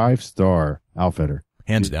 5-star outfitter.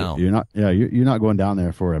 Hands down. You're not going down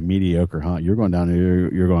there for a mediocre hunt. You're going down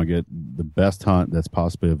there, you're going to get the best hunt that's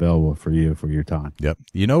possibly available for you for your time. Yep.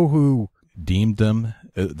 You know who deemed them?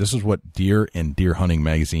 This is what Deer and Deer Hunting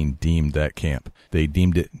magazine deemed that camp. They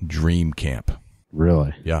deemed it Dream Camp.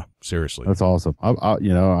 Really? Yeah, seriously. That's awesome.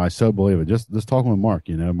 I so believe it. Just talking with Mark,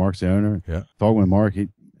 you know, Mark's the owner. Yeah. Talking with Mark,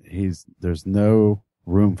 there's no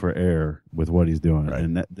room for error with what he's doing. Right.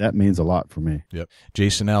 And that means a lot for me. Yep.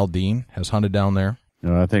 Jason Aldean has hunted down there. You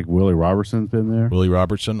know, I think Willie Robertson's been there. Willie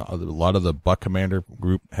Robertson, a lot of the Buck Commander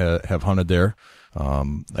group have hunted there.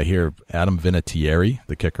 I hear Adam Vinatieri,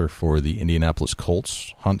 the kicker for the Indianapolis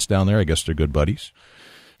Colts, hunts down there. I guess they're good buddies.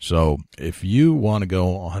 So if you want to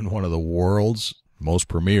go on one of the world's most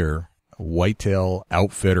premier whitetail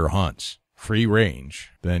outfitter hunts, free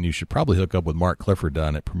range, then you should probably hook up with Mark Clifford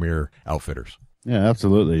down at Premier Outfitters. Yeah,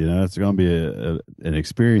 absolutely. You know, it's going to be an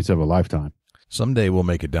experience of a lifetime. Someday we'll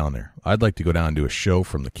make it down there. I'd like to go down and do a show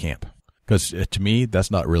from the camp, because to me,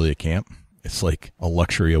 that's not really a camp. It's like a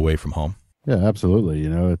luxury away from home. Yeah, absolutely. You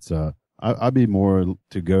know, it's I'd be more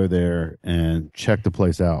to go there and check the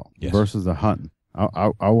place out versus the hunting.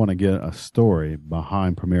 I want to get a story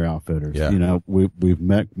behind Premier Outfitters. Yeah. You know, we've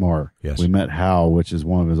met Mark. Yes. We met Hal, which is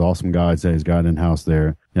one of his awesome guys that he's got in-house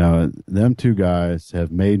there. You know, them two guys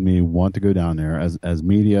have made me want to go down there as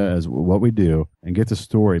media, as what we do, and get the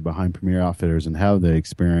story behind Premier Outfitters and have the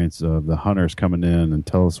experience of the hunters coming in and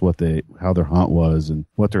tell us how their hunt was and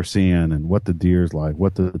what they're seeing and what the deer's like,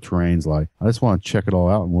 what the terrain's like. I just want to check it all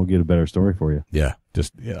out, and we'll get a better story for you. Yeah.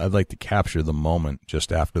 I'd like to capture the moment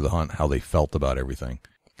just after the hunt, how they felt about everything.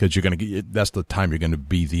 Because that's the time you're going to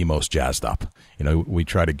be the most jazzed up. You know, we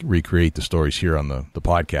try to recreate the stories here on the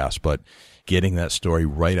podcast, but getting that story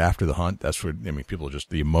right after the hunt, that's where, people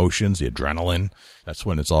just, the emotions, the adrenaline, that's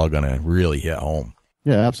when it's all going to really hit home.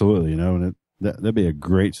 Yeah, absolutely. You know, and that'd be a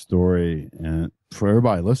great story, and for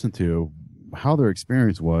everybody to listen to how their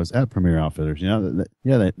experience was at Premier Outfitters. You know,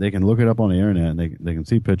 they can look it up on the internet, and they can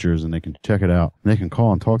see pictures, and they can check it out, and they can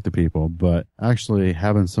call and talk to people, but actually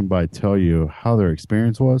having somebody tell you how their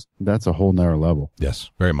experience was, that's a whole nother level. Yes,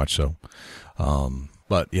 very much so.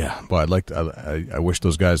 But I wish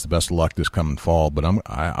those guys the best of luck this coming fall, but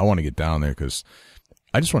I want to get down there because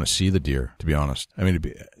I just want to see the deer, to be honest.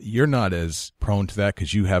 You're not as prone to that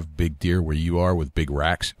because you have big deer where you are with big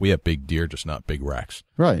racks. We have big deer, just not big racks.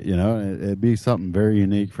 Right. You know, it'd be something very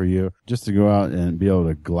unique for you just to go out and be able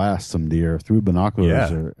to glass some deer through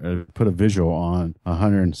binoculars or put a visual on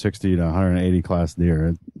 160 to 180 class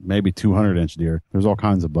deer, maybe 200-inch deer. There's all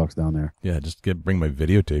kinds of bucks down there. Yeah, just bring my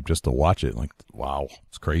videotape just to watch it. Like, wow,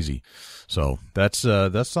 it's crazy. So that's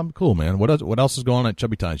something cool, man. What else is going on at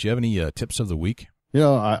Chubby Times? Do you have any tips of the week? You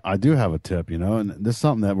know, I do have a tip, you know, and this is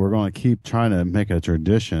something that we're going to keep trying to make a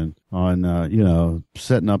tradition on,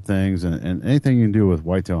 setting up things and anything you can do with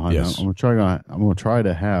whitetail hunting. Yes. I'm going to try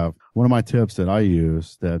to have one of my tips that I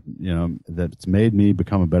use that, that's made me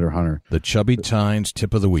become a better hunter. The Chubby Times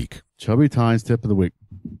tip of the week. Chubby Times tip of the week.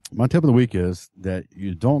 My tip of the week is that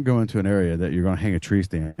you don't go into an area that you're going to hang a tree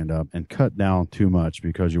stand up and cut down too much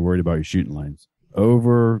because you're worried about your shooting lanes.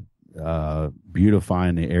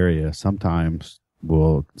 Beautifying the area sometimes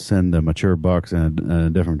will send the mature bucks in a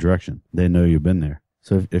different direction. They know you've been there.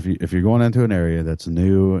 So if you're going into an area that's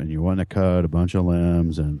new and you want to cut a bunch of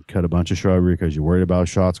limbs and cut a bunch of shrubbery because you're worried about a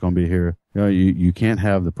shot's going to be here, you can't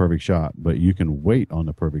have the perfect shot, but you can wait on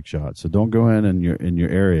the perfect shot. So don't go in your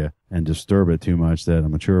area and disturb it too much that a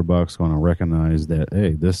mature buck's going to recognize that,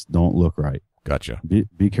 hey, this don't look right. Gotcha.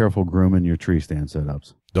 Be careful grooming your tree stand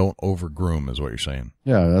setups. Don't over groom is what you're saying.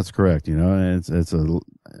 Yeah, that's correct. You know, and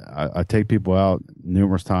I take people out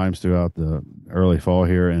numerous times throughout the early fall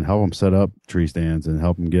here and help them set up tree stands and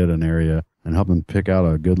help them get an area and help them pick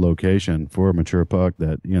out a good location for a mature buck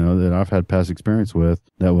that, that I've had past experience with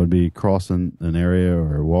that would be crossing an area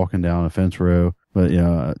or walking down a fence row. But,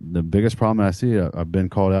 the biggest problem I see, I've been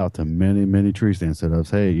called out to many, many tree stands that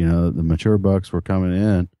said, hey, the mature bucks were coming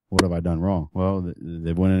in. What have I done wrong? Well,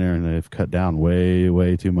 they went in there and they've cut down way,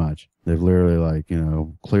 way too much. They've literally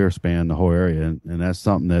clear spanned the whole area. And that's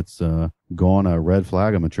something that's going to red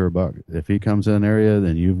flag a mature buck. If he comes in an area,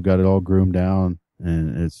 then you've got it all groomed down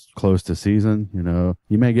and it's close to season.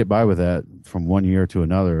 You may get by with that from one year to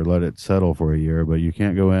another, let it settle for a year, but you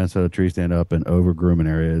can't go in, set a tree stand up and over groom an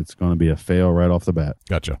area. It's going to be a fail right off the bat.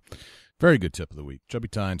 Gotcha. Very good tip of the week. Chubby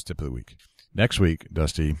Tines tip of the week. Next week,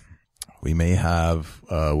 Dusty, we may have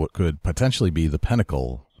what could potentially be the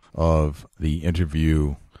pinnacle of the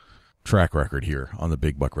interview track record here on the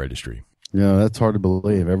Big Buck Registry. Yeah, that's hard to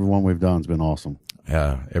believe. Everyone we've done has been awesome.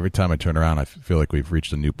 Yeah, every time I turn around, I feel like we've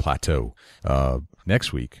reached a new plateau.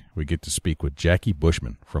 Next week, we get to speak with Jackie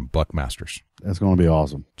Bushman from Buckmasters. That's going to be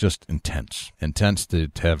awesome. Just intense. Intense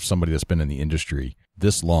to have somebody that's been in the industry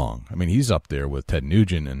this long. I mean, he's up there with Ted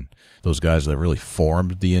Nugent and those guys that really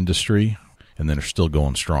formed the industry and then are still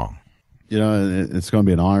going strong. It's going to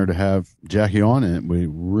be an honor to have Jackie on, and we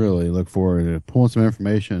really look forward to pulling some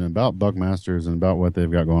information about Buckmasters and about what they've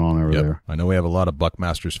got going on over there. I know we have a lot of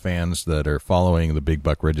Buckmasters fans that are following the Big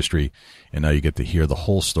Buck Registry, and now you get to hear the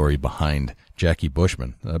whole story behind Jackie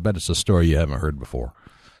Bushman. I bet it's a story you haven't heard before.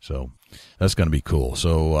 So that's going to be cool.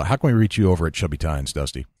 So how can we reach you over at Chubby Tines,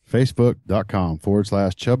 Dusty?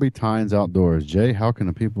 Facebook.com/Chubby Tines Outdoors. Jay, how can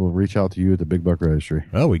the people reach out to you at the Big Buck Registry?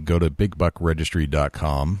 Well, we can go to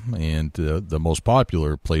BigBuckRegistry.com, and the most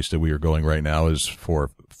popular place that we are going right now is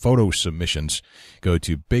for photo submissions. Go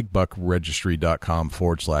to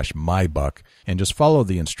BigBuckRegistry.com/mybuck and just follow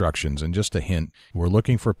the instructions. And just a hint, we're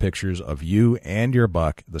looking for pictures of you and your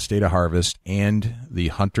buck, the state of harvest, and the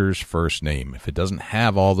hunter's first name. If it doesn't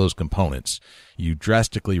have all those components, you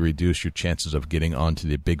drastically reduce your chances of getting onto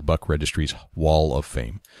the Big Buck Registry's Wall of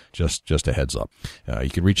Fame. Just a heads up. You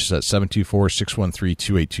can reach us at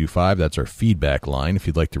 724-613-2825. That's our feedback line. If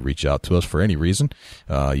you'd like to reach out to us for any reason,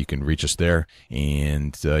 you can reach us there.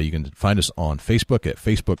 And you can find us on Facebook at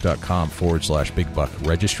facebook.com/Big Buck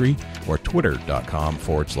Registry or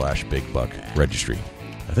twitter.com/Big Buck Registry.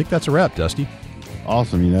 I think that's a wrap, Dusty.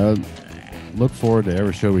 Awesome. Look forward to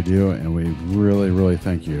every show we do, and we really, really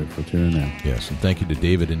thank you for tuning in. Yes, and thank you to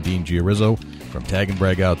David and Dean Giarrizzo from Tag and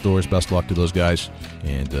Brag Outdoors. Best of luck to those guys,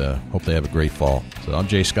 and hope they have a great fall. So I'm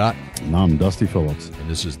Jay Scott. And I'm Dusty Phillips. And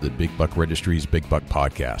this is the Big Buck Registry's Big Buck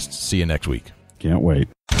Podcast. See you next week. Can't wait.